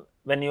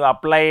when you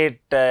apply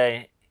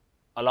it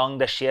along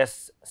the shear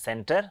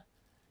center,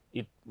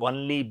 it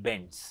only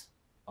bends.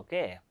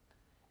 Okay.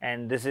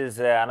 And this is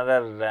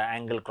another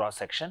angle cross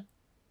section,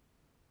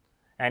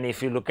 and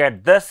if you look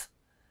at this,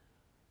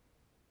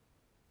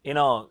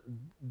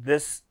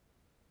 this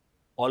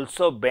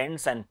also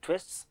bends and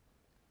twists.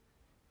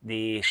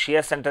 The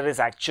shear center is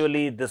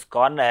actually this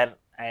corner.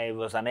 I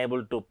was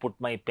unable to put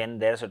my pen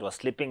there, so it was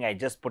slipping. I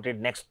just put it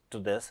next to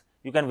this.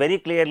 You can very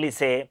clearly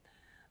say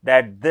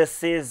that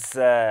this is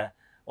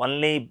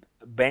only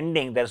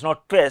bending, there is no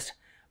twist,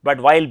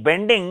 but while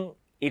bending,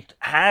 it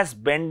has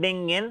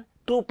bending in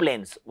two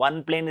planes.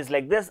 One plane is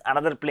like this,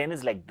 another plane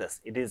is like this.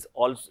 It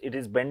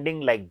is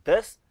bending like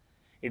this,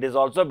 it is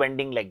also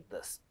bending like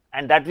this,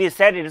 and that we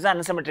said it is an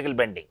unsymmetrical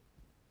bending.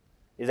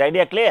 Is the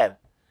idea clear?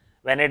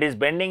 When it is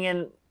bending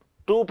in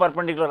two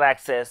perpendicular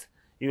axes,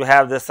 you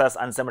have this as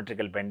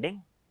unsymmetrical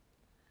bending.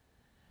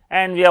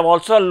 And we have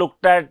also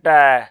looked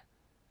at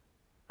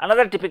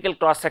another typical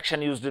cross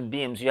section used in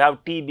beams. You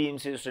have T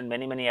beams used in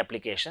many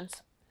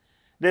applications.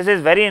 This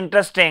is very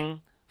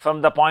interesting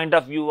from the point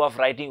of view of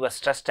writing your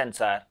stress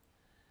tensor,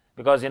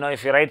 because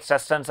if you write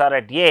stress tensor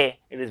at A,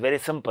 it is very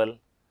simple.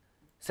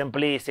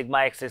 Simply sigma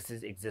xx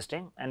is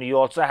existing, and you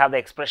also have the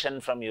expression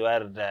from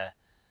your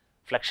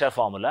flexure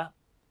formula.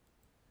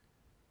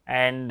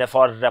 And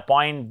for the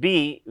point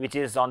B, which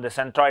is on the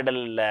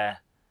centroidal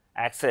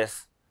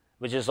axis,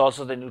 which is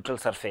also the neutral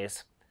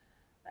surface,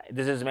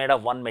 this is made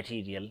of one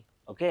material.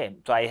 Okay.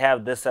 So, I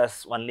have this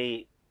as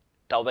only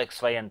tau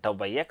xy and tau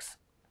by x,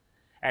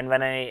 and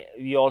when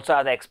we also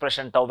have the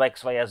expression tau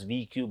xy as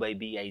vq by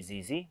b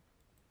izz,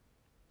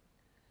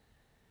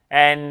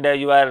 and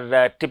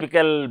your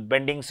typical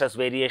bending stress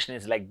variation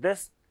is like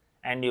this,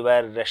 and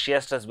your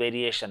shear stress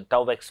variation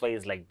tau xy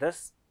is like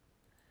this.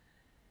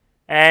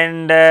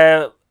 And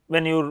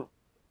when you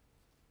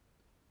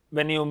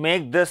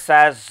make this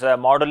as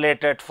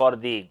modulated for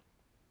the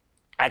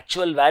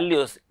actual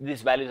values,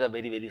 these values are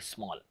very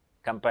small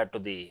compared to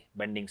the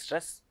bending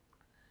stress.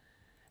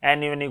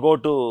 And when you go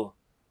to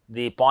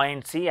the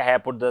point C, I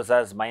have put this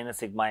as minus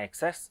sigma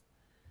xx.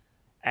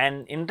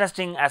 And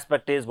interesting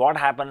aspect is what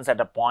happens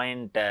at a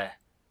point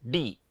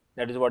D,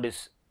 that is what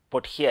is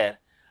put here.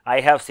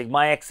 I have sigma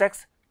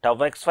xx, tau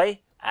xy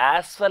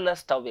as well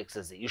as tau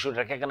xz. You should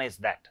recognize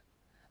that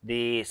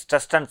the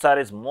stress tensor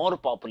is more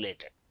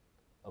populated.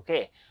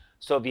 Okay.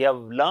 So, we have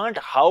learned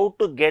how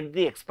to get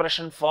the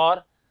expression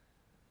for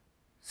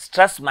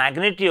stress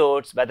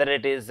magnitudes, whether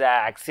it is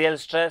axial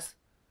stress,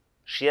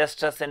 shear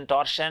stress in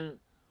torsion,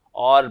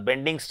 or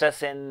bending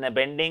stress in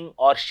bending,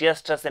 or shear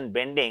stress in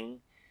bending.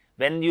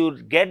 When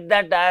you get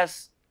that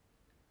as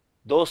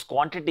those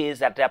quantities,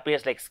 that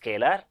appears like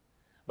scalar,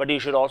 but you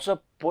should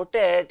also put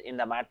it in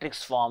the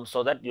matrix form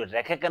so that you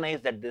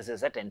recognize that this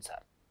is a tensor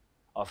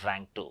of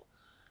rank 2.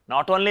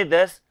 Not only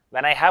this,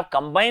 when I have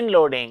combined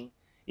loading,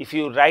 if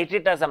you write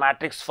it as a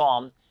matrix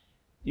form,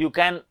 you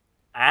can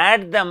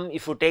add them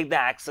if you take the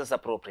axes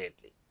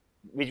appropriately,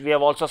 which we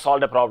have also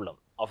solved a problem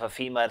of a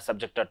femur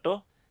subjected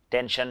to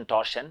tension,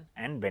 torsion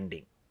and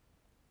bending.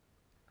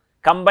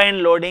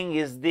 Combined loading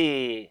is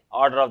the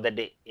order of the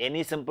day.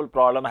 Any simple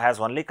problem has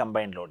only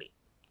combined loading.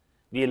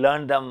 We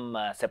learn them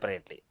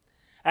separately.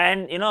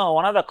 And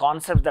one of the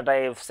concepts that I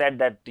have said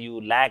that you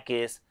lack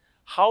is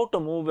how to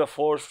move a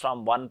force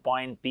from one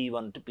point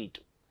P1 to P2.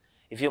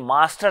 If you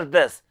master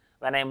this,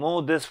 when I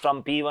move this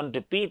from P1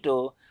 to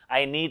P2,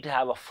 I need to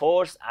have a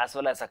force as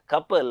well as a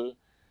couple.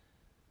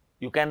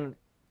 You can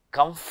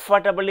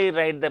comfortably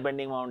write the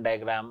bending moment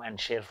diagram and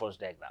shear force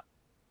diagram.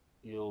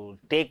 You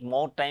take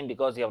more time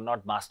because you have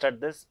not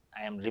mastered this.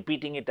 I am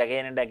repeating it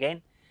again and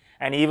again.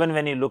 And even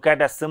when you look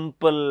at a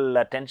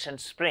simple tension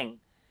spring,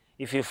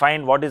 if you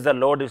find what is the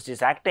load which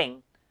is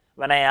acting,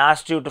 when I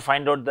asked you to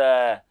find out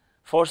the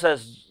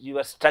forces, you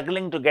were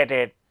struggling to get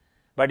it.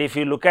 But if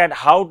you look at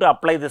how to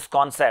apply this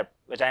concept,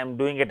 which I am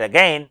doing it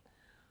again,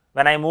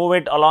 when I move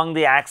it along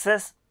the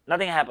axis,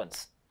 nothing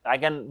happens. I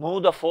can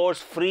move the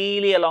force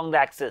freely along the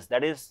axis,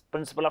 that is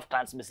principle of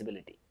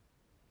transmissibility.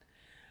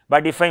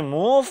 But if I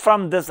move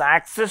from this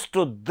axis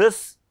to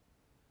this,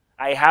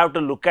 I have to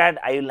look at,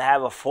 I will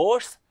have a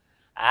force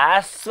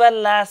as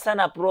well as an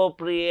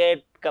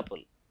appropriate couple.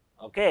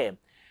 Okay.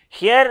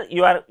 Here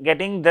you are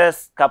getting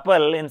this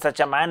couple in such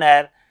a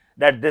manner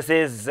that this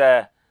is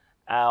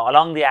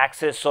along the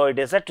axis, so it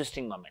is a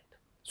twisting moment.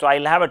 So, I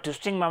will have a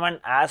twisting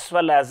moment as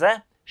well as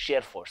a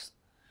shear force.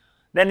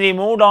 Then we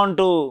moved on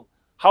to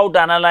how to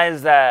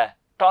analyze the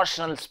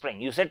torsional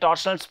spring. You say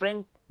torsional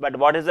spring, but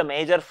what is the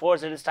major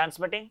force it is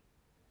transmitting?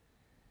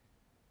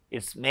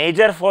 Its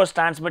major force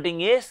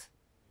transmitting is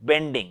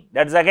bending.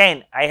 That is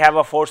again, I have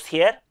a force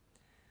here,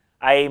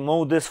 I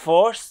move this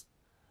force.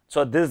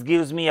 So, this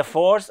gives me a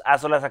force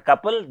as well as a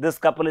couple. This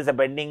couple is a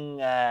bending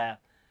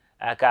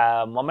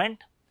moment,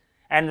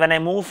 and when I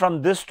move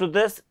from this to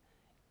this,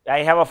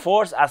 I have a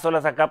force as well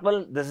as a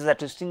couple. This is a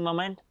twisting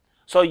moment.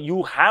 So,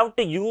 you have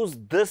to use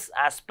this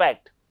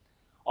aspect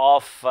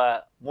of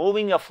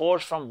moving a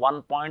force from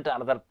one point to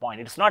another point.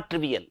 It is not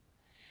trivial,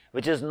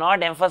 which is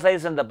not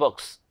emphasized in the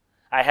books.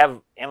 I have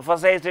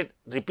emphasized it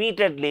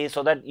repeatedly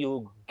so that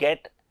you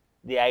get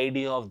the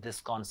idea of this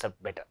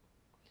concept better,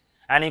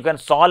 and you can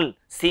solve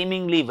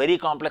seemingly very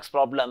complex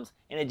problems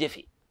in a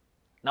jiffy.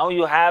 Now,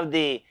 you have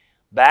the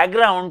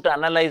background to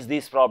analyze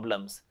these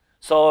problems.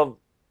 So,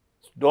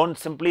 do not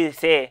simply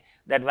say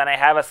that when I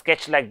have a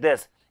sketch like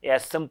this, a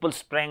simple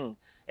spring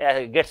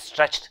gets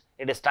stretched,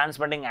 it is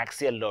transmitting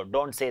axial load.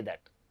 Do not say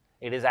that.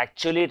 It is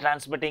actually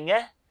transmitting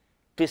a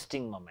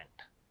twisting moment.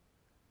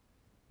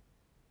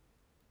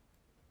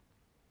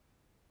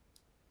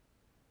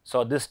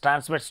 So, this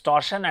transmits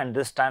torsion and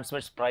this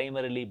transmits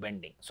primarily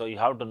bending. So, you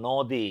have to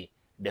know the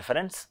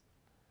difference.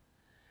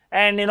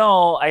 And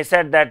I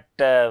said that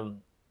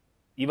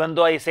even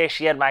though I say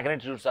shear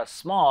magnitudes are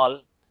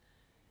small,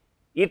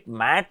 it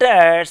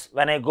matters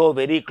when I go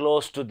very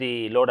close to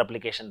the load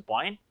application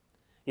point.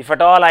 If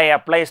at all I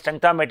apply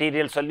strength of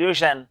material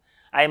solution,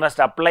 I must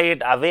apply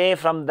it away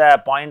from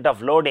the point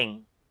of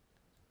loading.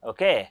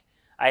 Okay,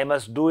 I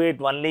must do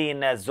it only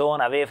in a zone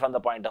away from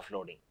the point of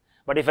loading.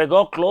 But if I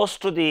go close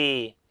to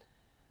the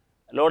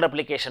load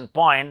application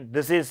point,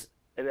 this is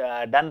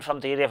done from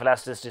theory of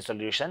elasticity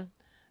solution.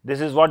 This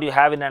is what you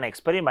have in an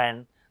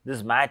experiment.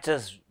 This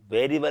matches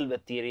very well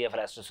with theory of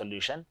elasticity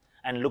solution,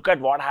 and look at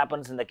what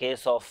happens in the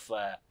case of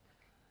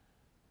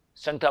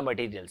strength of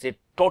materials. It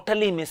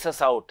totally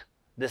misses out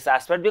this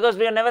aspect because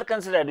we have never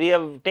considered, we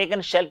have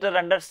taken shelter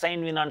under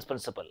Stein-Winant's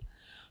principle.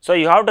 So,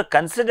 you have to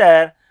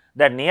consider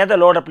that near the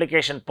load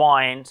application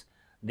points,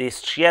 the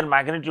shear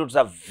magnitudes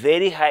are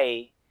very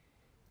high.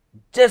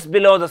 Just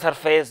below the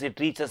surface, it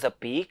reaches a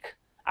peak.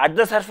 At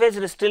the surface,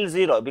 it is still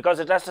 0 because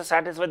it has to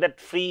satisfy that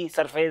free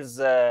surface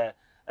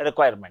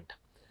requirement.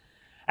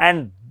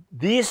 And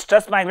these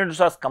stress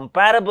magnitudes are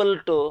comparable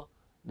to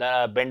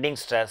the bending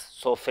stress.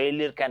 So,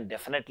 failure can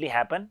definitely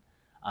happen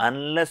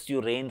unless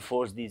you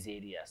reinforce these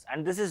areas,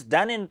 and this is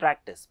done in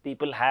practice.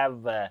 People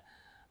have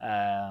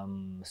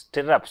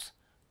stirrups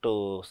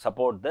to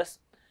support this,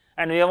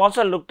 and we have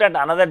also looked at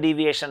another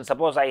deviation.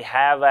 Suppose I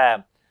have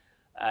a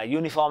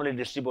uniformly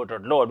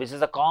distributed load, which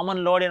is a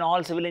common load in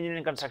all civil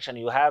engineering construction.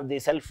 You have the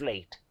self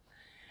light,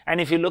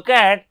 and if you look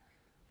at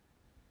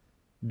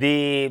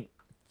the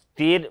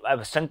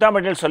strength of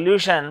material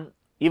solution,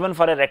 even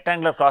for a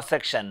rectangular cross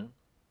section,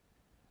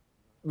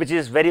 which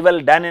is very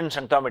well done in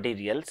strength of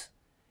materials,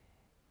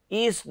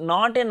 is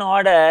not in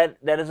order.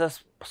 There is a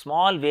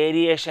small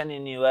variation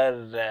in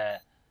your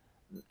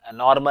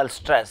normal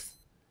stress.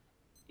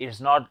 It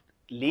is not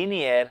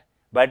linear,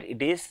 but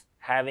it is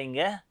having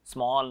a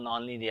small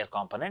nonlinear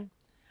component.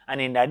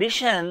 And in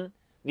addition,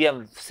 we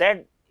have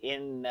said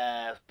in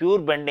pure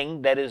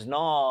bending there is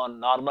no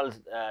normal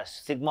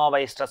sigma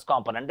y stress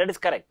component. That is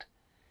correct.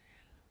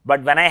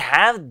 But when I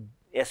have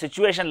a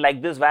situation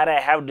like this where I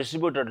have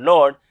distributed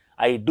load,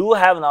 I do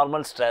have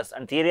normal stress,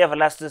 and theory of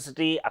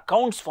elasticity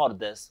accounts for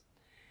this.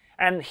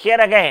 And here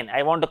again,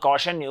 I want to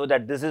caution you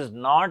that this is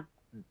not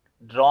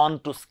drawn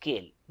to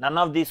scale. None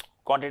of these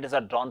quantities are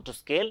drawn to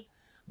scale.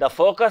 The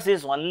focus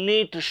is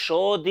only to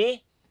show the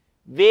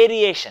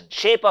variation,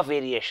 shape of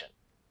variation.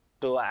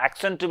 To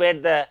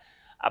accentuate the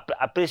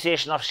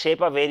appreciation of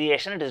shape of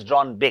variation, it is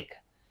drawn big.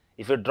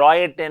 If you draw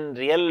it in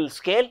real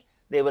scale,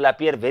 they will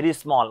appear very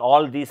small.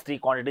 All these three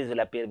quantities will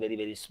appear very,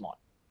 very small.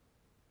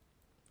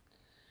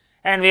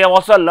 And we have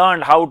also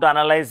learned how to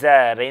analyze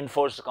a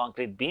reinforced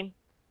concrete beam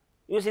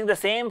using the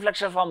same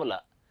flexure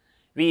formula.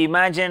 We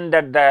imagine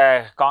that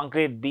the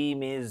concrete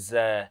beam is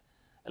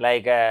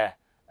like a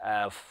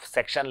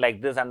section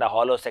like this and a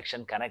hollow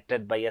section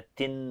connected by a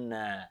thin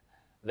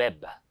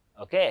web,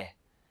 okay,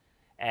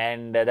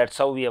 and that is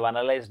how we have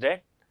analyzed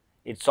it.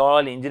 It is all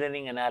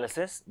engineering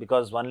analysis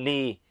because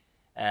only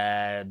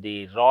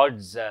the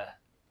rods,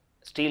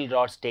 steel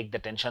rods take the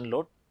tension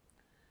load.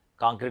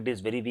 Concrete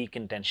is very weak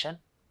in tension.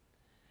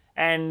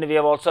 And we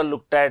have also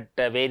looked at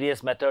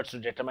various methods to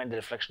determine the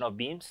reflection of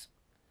beams.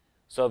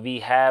 So,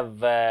 we have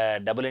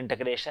double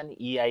integration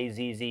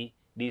EIZZ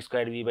d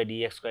squared v by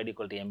dx squared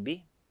equal to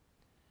mb,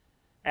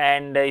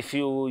 and if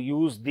you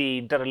use the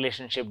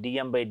interrelationship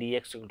dm by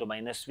dx equal to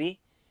minus v,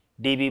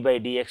 dv by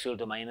dx equal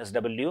to minus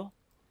w,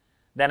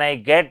 then I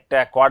get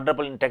a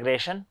quadruple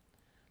integration,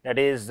 that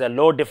is the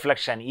load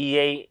deflection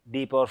EI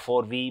d power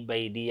 4 v by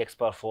dx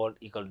power 4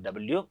 equal to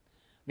w.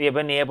 We have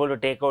been able to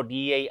take out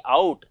EI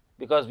out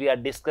because we are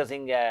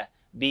discussing a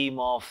beam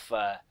of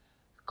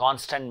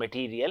constant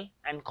material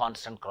and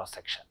constant cross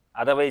section.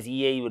 Otherwise,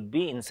 EI would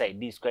be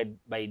inside, d squared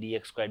by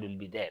dx squared will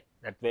be there.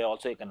 That way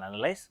also you can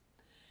analyze.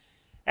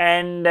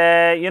 And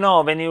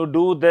when you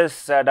do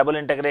this double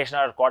integration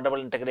or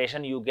quadruple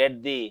integration, you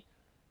get the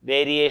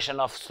variation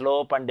of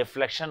slope and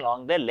deflection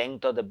along the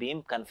length of the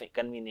beam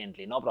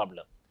conveniently, no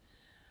problem.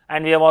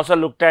 And we have also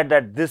looked at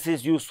that this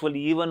is useful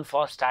even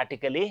for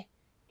statically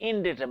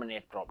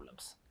indeterminate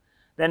problems.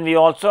 Then we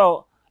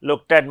also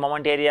looked at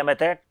moment area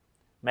method,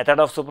 method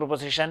of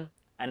superposition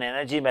and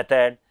energy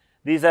method.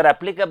 These are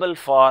applicable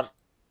for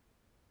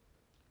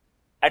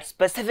at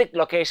specific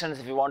locations.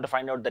 If you want to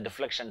find out the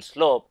deflection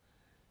slope,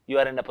 you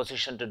are in a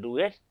position to do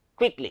it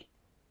quickly.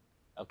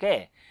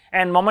 Okay.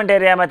 And moment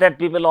area method,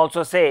 people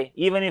also say,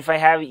 even if I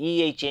have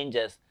EA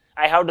changes,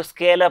 I have to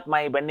scale up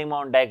my bending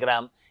moment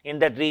diagram in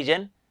that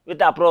region with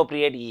the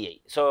appropriate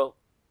EA. So,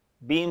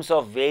 beams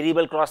of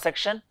variable cross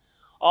section,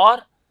 or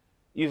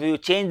if you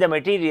change the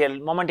material,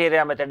 moment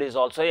area method is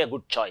also a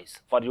good choice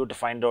for you to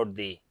find out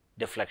the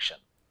deflection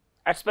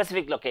at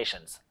specific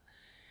locations.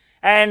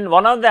 And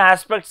one of the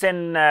aspects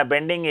in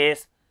bending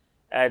is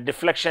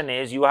deflection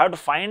is you have to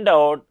find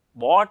out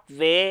what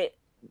way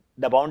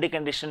the boundary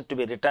condition to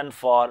be written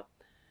for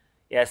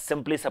a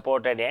simply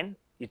supported end.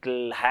 It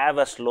will have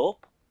a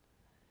slope,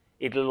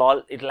 it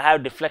will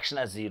have deflection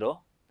as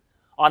 0.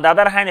 On the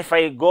other hand, if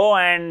I go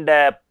and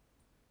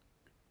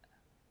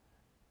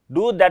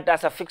do that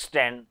as a fixed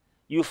end,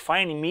 you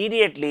find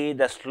immediately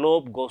the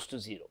slope goes to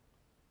 0.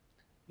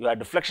 Your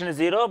deflection is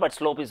 0, but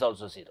slope is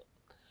also 0.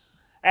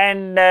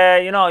 And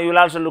you will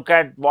also look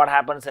at what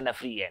happens in a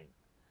free end.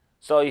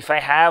 So, if I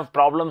have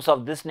problems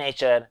of this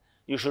nature,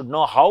 you should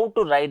know how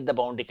to write the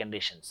boundary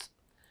conditions.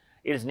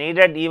 It is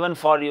needed even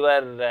for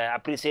your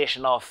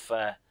appreciation of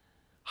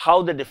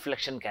how the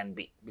deflection can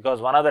be,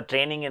 because one of the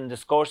training in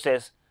this course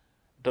is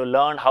to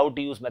learn how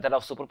to use method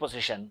of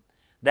superposition.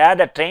 There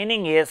the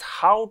training is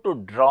how to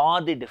draw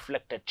the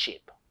deflected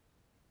shape.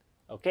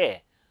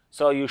 Okay.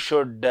 So, you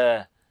should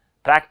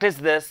practice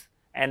this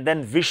and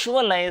then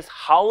visualize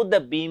how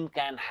the beam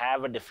can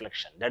have a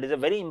deflection. That is a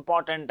very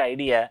important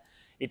idea.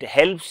 It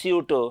helps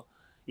you to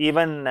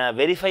even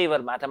verify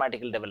your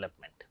mathematical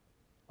development.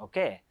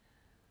 Okay.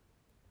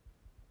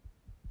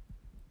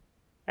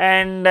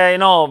 And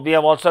we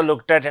have also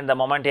looked at in the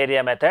moment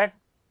area method,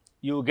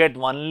 you get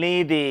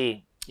only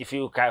the, if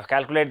you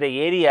calculate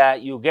the area,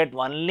 you get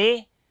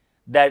only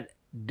the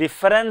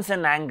difference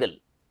in angle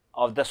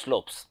of the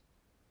slopes.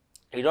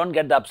 You do not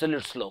get the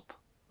absolute slope.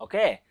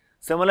 Okay.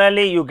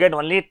 Similarly, you get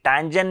only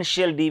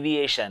tangential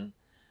deviation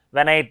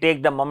when I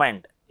take the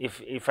moment.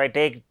 If I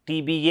take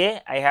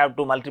TBA, I have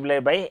to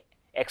multiply by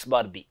x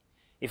bar b.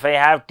 If I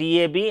have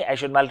TAB, I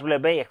should multiply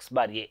by x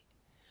bar a.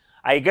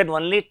 I get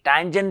only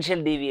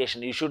tangential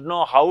deviation. You should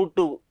know how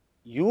to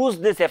use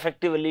this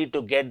effectively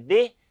to get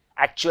the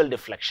actual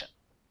deflection,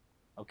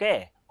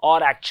 okay,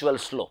 or actual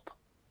slope.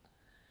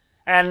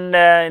 And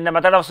in the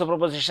method of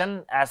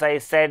superposition, as I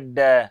said,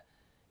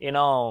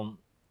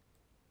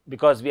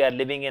 because we are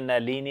living in a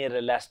linear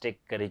elastic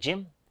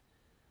regime,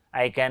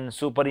 I can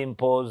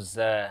superimpose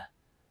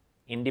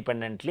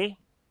independently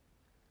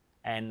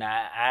and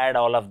add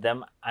all of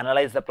them,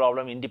 analyze the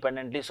problem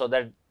independently so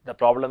that the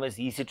problem is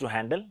easy to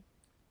handle,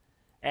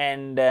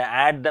 and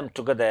add them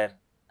together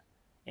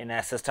in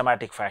a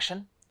systematic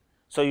fashion.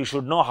 So, you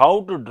should know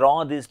how to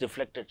draw this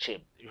deflected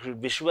shape. You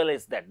should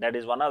visualize that. That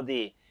is one of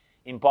the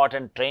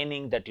important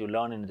training that you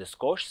learn in this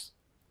course.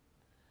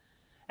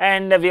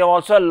 And we have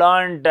also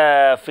learned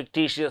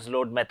fictitious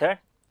load method.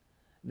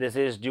 This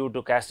is due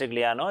to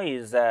Castigliano. He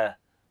is a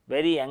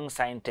very young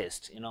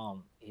scientist.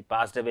 He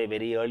passed away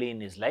very early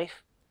in his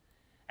life,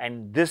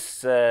 and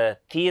this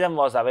theorem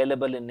was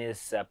available in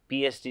his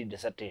PhD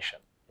dissertation.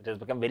 It has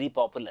become very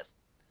popular,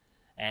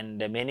 and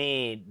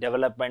many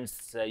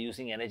developments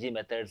using energy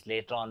methods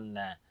later on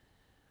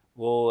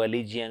owe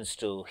allegiance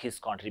to his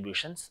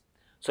contributions.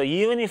 So,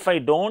 even if I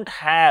do not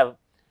have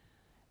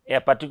a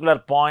particular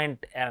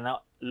point and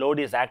load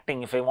is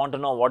acting, if I want to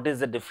know what is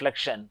the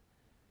deflection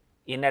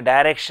in a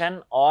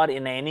direction or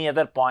in any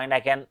other point, I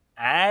can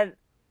add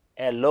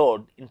a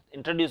load,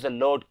 introduce a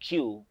load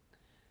Q,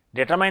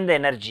 determine the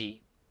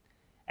energy,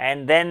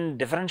 and then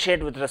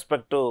differentiate with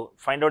respect to,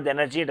 find out the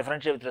energy,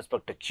 differentiate with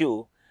respect to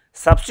Q,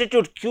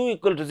 substitute Q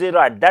equal to 0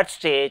 at that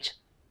stage,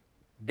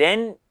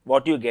 then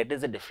what you get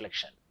is a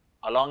deflection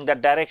along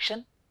that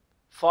direction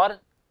for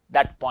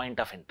that point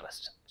of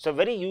interest. So,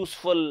 very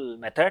useful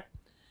method.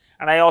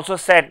 And I also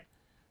said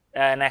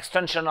an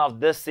extension of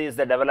this is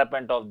the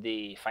development of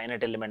the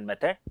finite element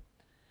method,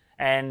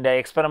 and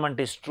experiment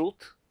is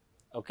truth.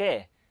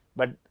 Okay.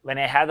 But when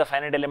I have the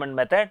finite element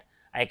method,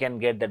 I can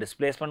get the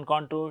displacement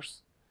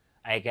contours,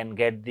 I can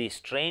get the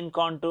strain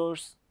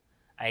contours,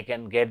 I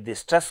can get the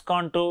stress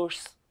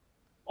contours,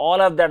 all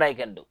of that I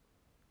can do.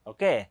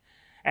 Okay.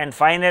 And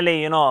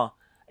finally,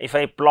 if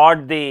I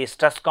plot the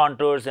stress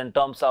contours in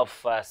terms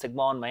of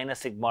sigma 1 minus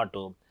sigma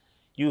 2,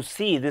 you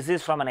see this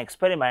is from an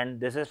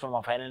experiment, this is from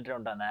a finite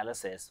element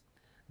analysis.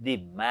 The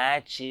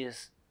match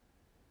is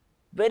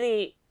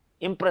very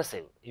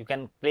impressive. You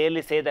can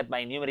clearly say that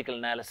my numerical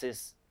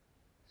analysis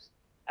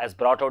has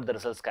brought out the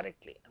results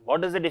correctly.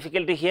 What is the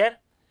difficulty here?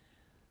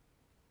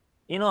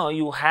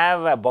 You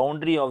have a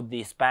boundary of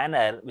the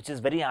spanner which is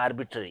very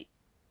arbitrary.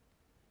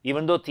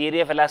 Even though theory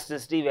of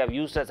elasticity we have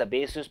used as a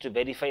basis to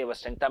verify our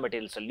strength of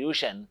material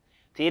solution,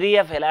 theory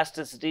of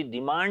elasticity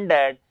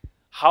demanded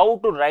how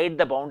to write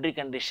the boundary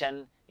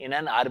condition in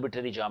an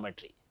arbitrary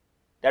geometry.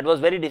 That was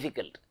very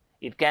difficult.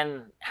 It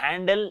can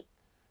handle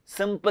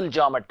simple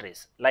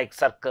geometries like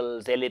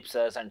circles,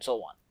 ellipses and so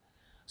on.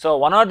 So,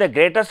 one of the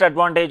greatest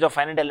advantage of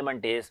finite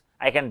element is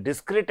I can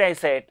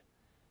discretize it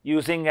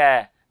using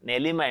an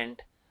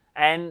element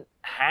and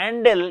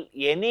handle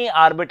any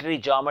arbitrary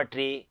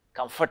geometry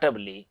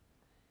comfortably,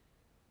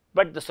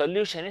 but the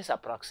solution is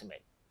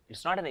approximate. It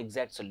is not an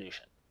exact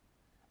solution,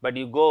 but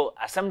you go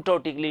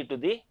asymptotically to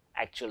the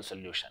actual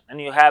solution,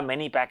 and you have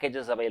many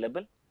packages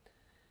available,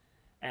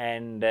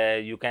 and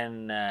you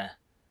can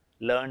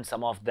learn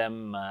some of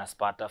them as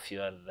part of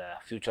your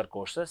future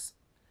courses.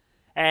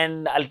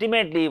 And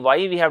ultimately, why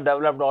we have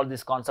developed all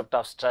this concept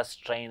of stress,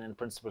 strain and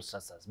principal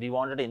stresses? We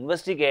wanted to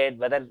investigate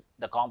whether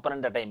the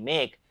component that I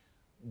make,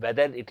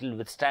 whether it will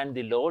withstand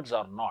the loads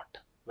or not,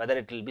 whether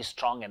it will be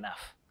strong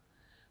enough.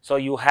 So,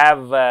 you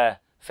have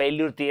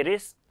failure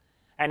theories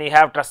and you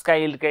have Tresca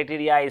yield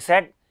criteria. I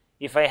said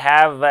if I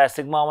have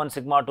sigma 1,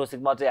 sigma 2,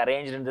 sigma 3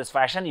 arranged in this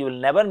fashion, you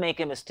will never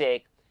make a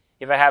mistake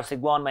if I have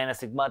sigma 1 minus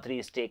sigma 3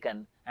 is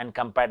taken and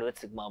compared with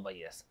sigma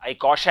ys. I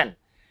caution,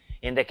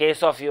 in the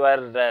case of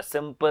your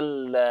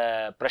simple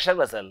pressure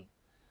vessel,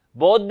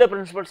 both the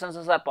principal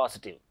stresses are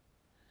positive.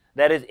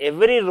 There is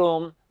every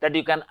room that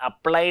you can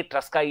apply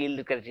Tresca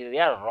yield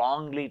criteria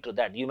wrongly to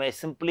that. You may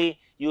simply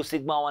use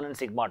sigma 1 and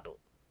sigma 2.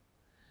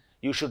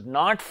 You should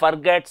not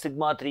forget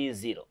sigma 3 is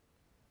 0.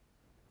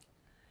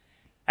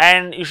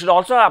 And you should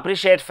also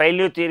appreciate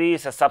failure theory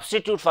is a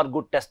substitute for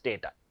good test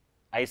data.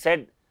 I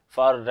said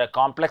for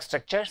complex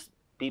structures,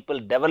 people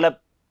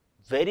develop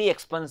very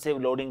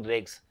expensive loading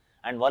rigs,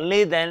 and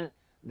only then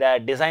the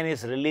design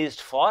is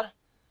released for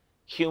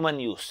human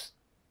use,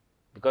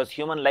 because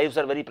human lives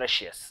are very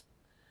precious.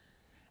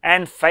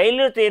 And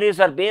failure theories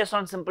are based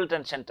on simple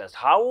tension tests.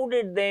 How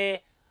did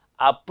they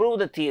approve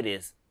the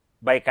theories?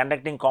 By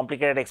conducting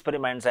complicated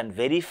experiments and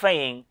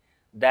verifying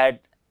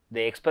that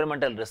the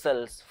experimental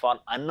results for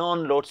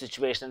unknown load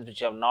situations which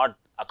have not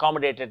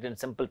accommodated in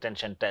simple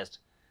tension test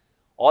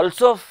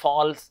also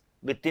falls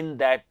within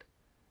that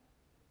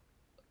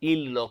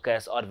yield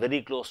locus or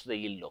very close to the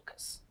yield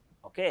locus.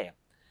 Okay.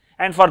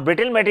 And for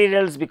brittle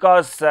materials,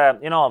 because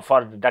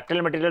for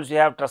ductile materials you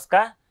have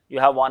Tresca, you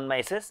have von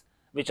Mises,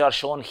 which are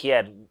shown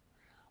here.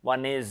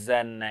 One is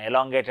an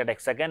elongated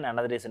hexagon,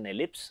 another is an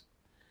ellipse,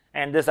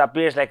 and this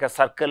appears like a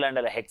circle and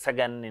a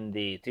hexagon in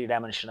the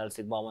 3-dimensional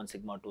sigma 1,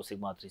 sigma 2,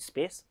 sigma 3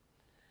 space.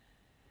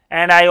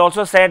 And I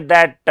also said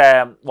that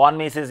von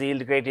Mises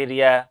yield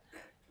criteria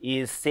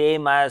is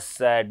same as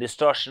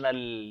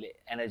distortional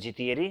energy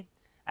theory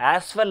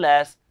as well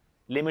as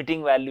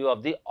limiting value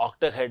of the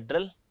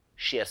octahedral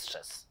shear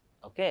stress.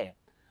 Okay.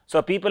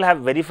 So, people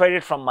have verified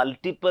it from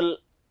multiple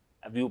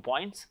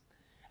viewpoints,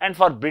 and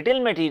for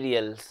brittle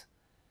materials,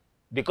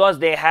 because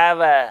they have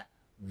a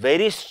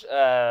very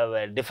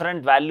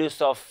different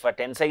values of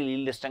tensile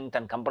yield strength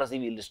and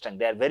compressive yield strength,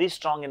 they are very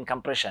strong in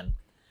compression,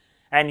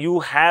 and you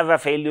have a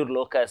failure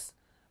locus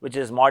which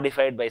is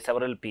modified by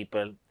several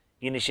people.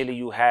 Initially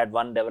you had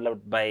one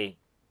developed by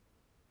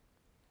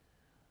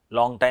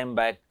long time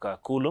back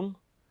Coulomb,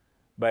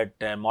 but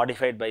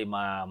modified by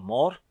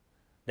Moore.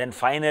 Then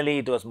finally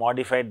it was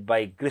modified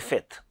by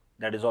Griffith,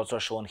 that is also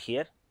shown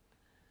here.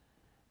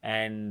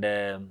 And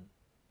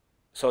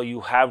so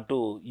you have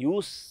to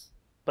use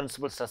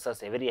principal stresses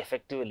very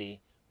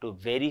effectively to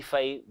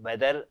verify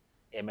whether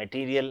a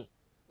material,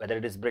 whether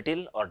it is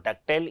brittle or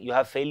ductile. You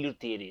have failure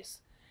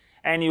theories,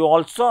 and you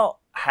also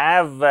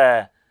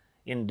have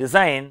in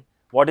design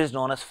what is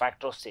known as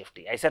factor of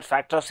safety. I said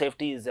factor of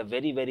safety is a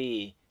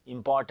very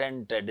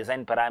important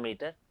design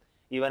parameter.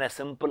 Even a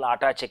simple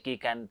ATA checky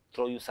can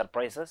throw you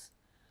surprises.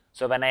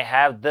 So, when I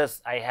have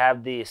this, I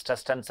have the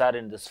stress tensor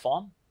in this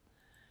form,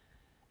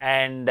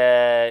 and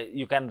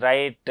you can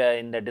write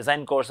in the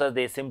design courses,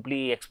 they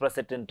simply express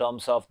it in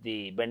terms of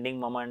the bending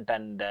moment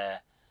and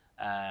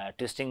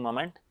twisting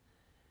moment.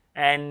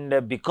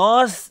 And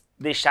because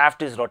the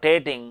shaft is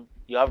rotating,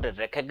 you have to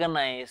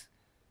recognize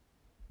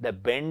the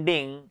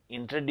bending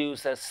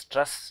introduces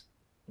stress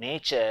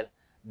nature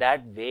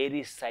that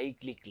varies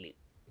cyclically,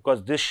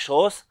 because this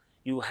shows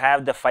you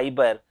have the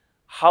fiber,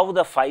 how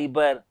the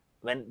fiber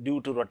when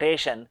due to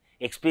rotation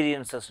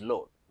experiences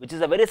load, which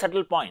is a very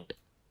subtle point.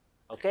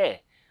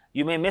 Okay.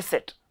 You may miss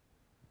it.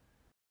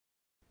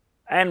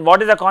 And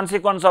what is the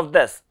consequence of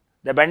this?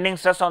 The bending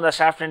stress on the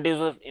shaft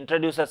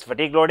introduces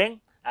fatigue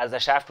loading as the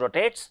shaft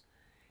rotates.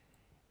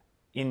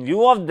 In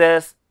view of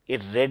this,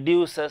 it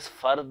reduces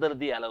further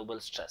the allowable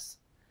stress.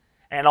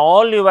 And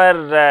all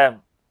your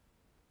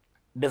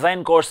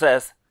design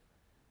courses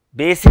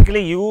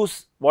basically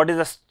use what is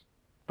the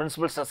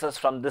principal stresses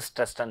from this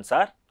stress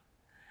tensor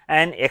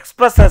and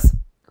expresses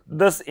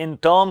this in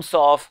terms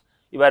of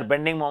your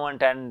bending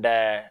moment and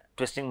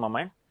twisting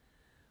moment.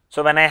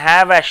 So, when I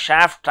have a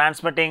shaft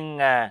transmitting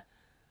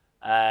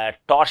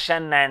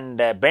torsion and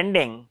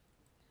bending,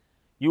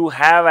 you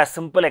have a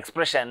simple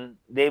expression.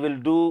 They will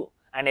do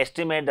and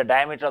estimate the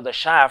diameter of the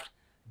shaft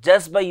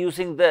just by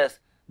using this.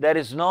 There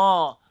is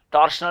no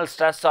torsional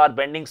stress or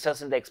bending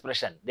stress in the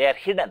expression, they are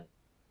hidden.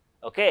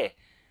 Okay.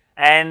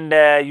 And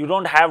you do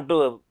not have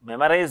to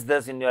memorize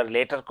this in your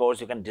later course,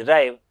 you can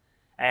derive,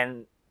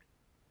 and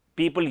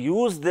people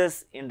use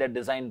this in the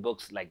design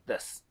books like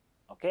this.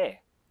 Okay.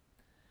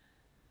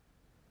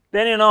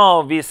 Then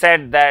we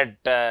said that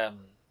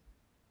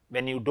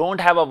when you do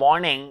not have a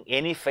warning,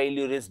 any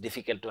failure is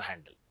difficult to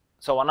handle.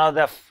 So, one of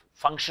the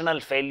functional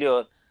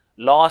failure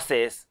laws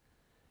is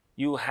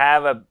you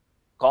have a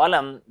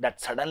column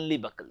that suddenly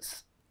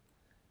buckles.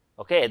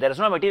 Okay. There is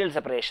no material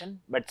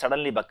separation, but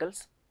suddenly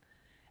buckles,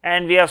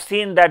 and we have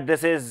seen that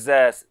this is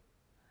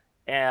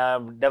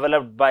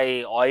developed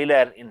by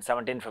Euler in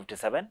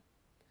 1757,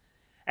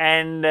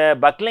 and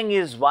buckling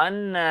is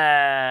one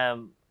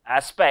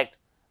aspect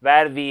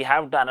where we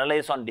have to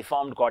analyze on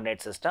deformed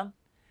coordinate system.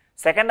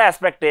 Second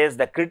aspect is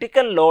the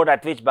critical load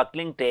at which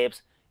buckling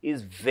takes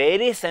is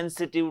very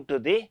sensitive to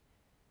the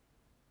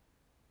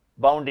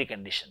boundary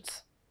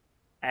conditions,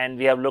 and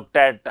we have looked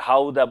at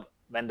how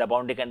when the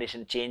boundary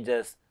condition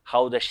changes,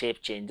 how the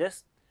shape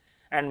changes,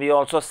 and we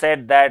also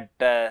said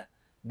that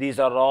these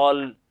are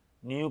all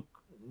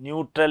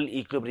neutral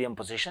equilibrium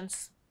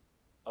positions.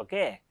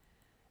 Okay.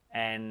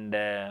 And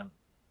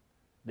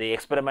the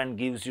experiment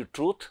gives you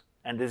truth,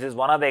 and this is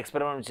one of the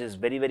experiments which is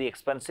very, very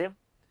expensive,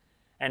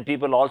 and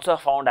people also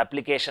found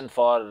application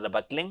for the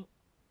buckling.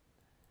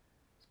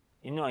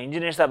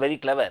 Engineers are very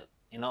clever,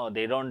 they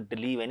do not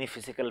leave any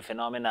physical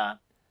phenomena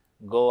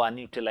go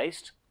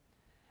unutilized,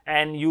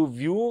 and you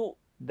view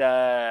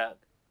the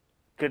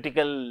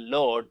critical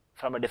load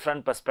from a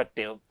different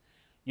perspective.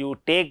 You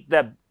take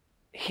the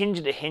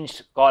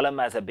hinged column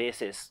as a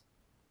basis,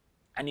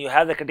 and you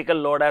have the critical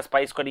load as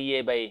pi squared E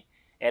A by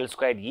L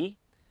squared E,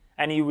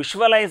 and you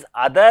visualize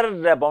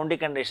other boundary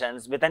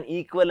conditions with an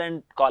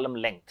equivalent column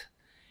length.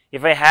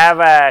 If I have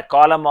a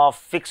column of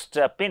fixed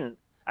pin,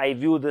 I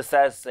view this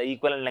as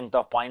equivalent length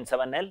of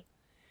 0.7 L.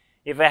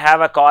 If I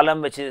have a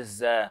column which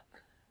is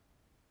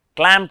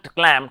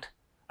clamped,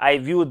 I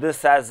view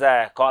this as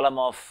a column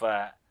of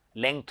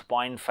length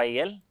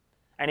 0.5 L,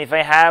 and if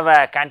I have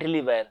a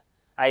cantilever,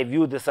 I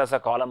view this as a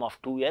column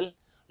of 2 L.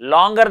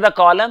 Longer the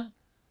column,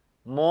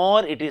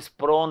 more it is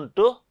prone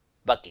to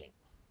buckling.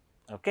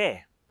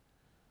 Okay.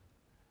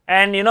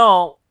 And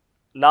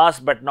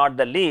last but not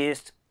the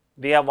least,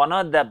 we have one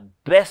of the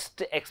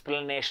best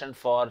explanation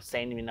for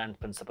Saint-Venant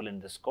principle in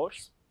this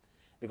course,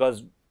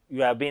 because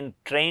you have been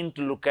trained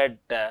to look at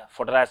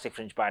photoelastic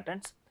fringe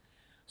patterns.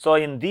 So,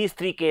 in these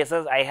three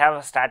cases, I have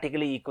a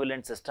statically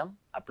equivalent system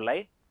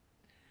applied,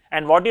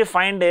 and what you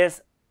find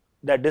is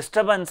the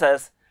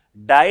disturbances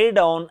die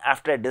down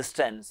after a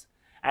distance,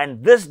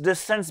 and this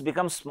distance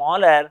becomes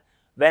smaller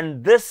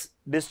when this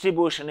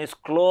distribution is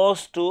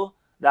close to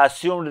the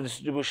assumed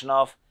distribution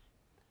of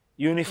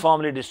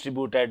uniformly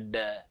distributed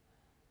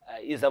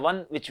is the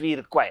one which we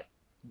require.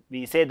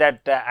 We say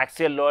that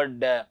axial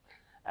load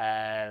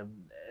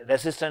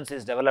resistance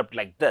is developed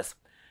like this,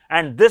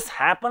 and this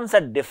happens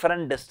at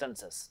different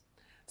distances.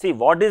 See,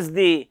 what is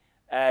the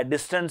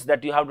distance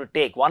that you have to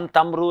take? One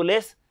thumb rule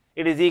is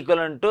it is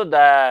equivalent to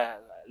the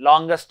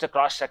longest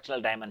cross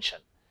sectional dimension.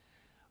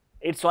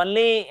 It is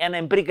only an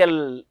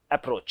empirical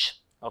approach.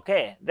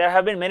 Okay. There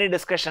have been many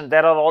discussions.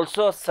 There are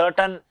also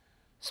certain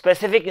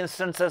specific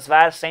instances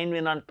where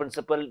Saint-Venant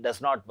principle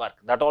does not work.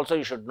 That also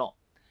you should know.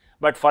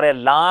 But for a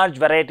large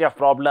variety of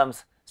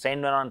problems,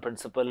 Saint-Venant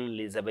principle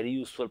is a very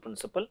useful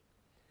principle,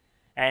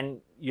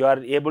 and you are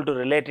able to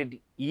relate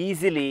it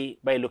easily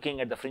by looking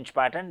at the fringe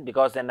pattern,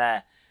 because in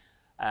a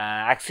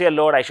axial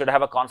load I should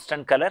have a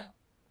constant color,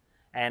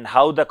 and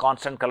how the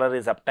constant color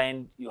is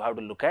obtained you have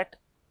to look at.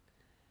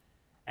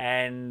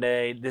 And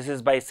this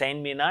is by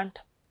Saint-Venant.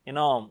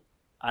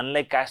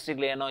 Unlike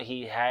Castigliano,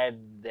 he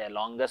had the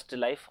longest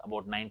life,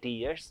 about 90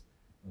 years,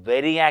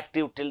 very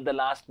active till the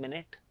last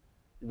minute.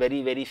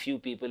 Very, very few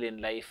people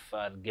in life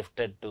are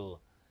gifted to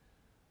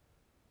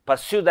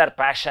pursue their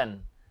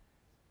passion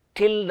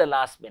till the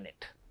last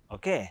minute.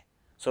 Okay.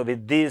 So,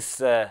 with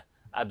these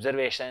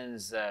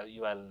observations,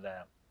 your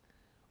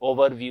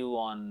overview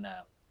on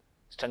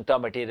strength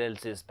of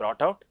materials is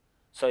brought out.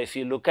 So, if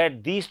you look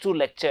at these two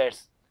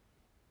lectures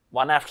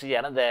one after the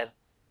another,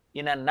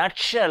 in a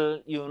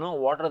nutshell, you know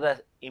what are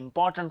the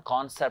important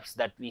concepts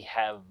that we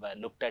have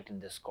looked at in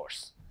this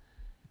course.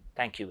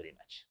 Thank you very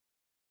much.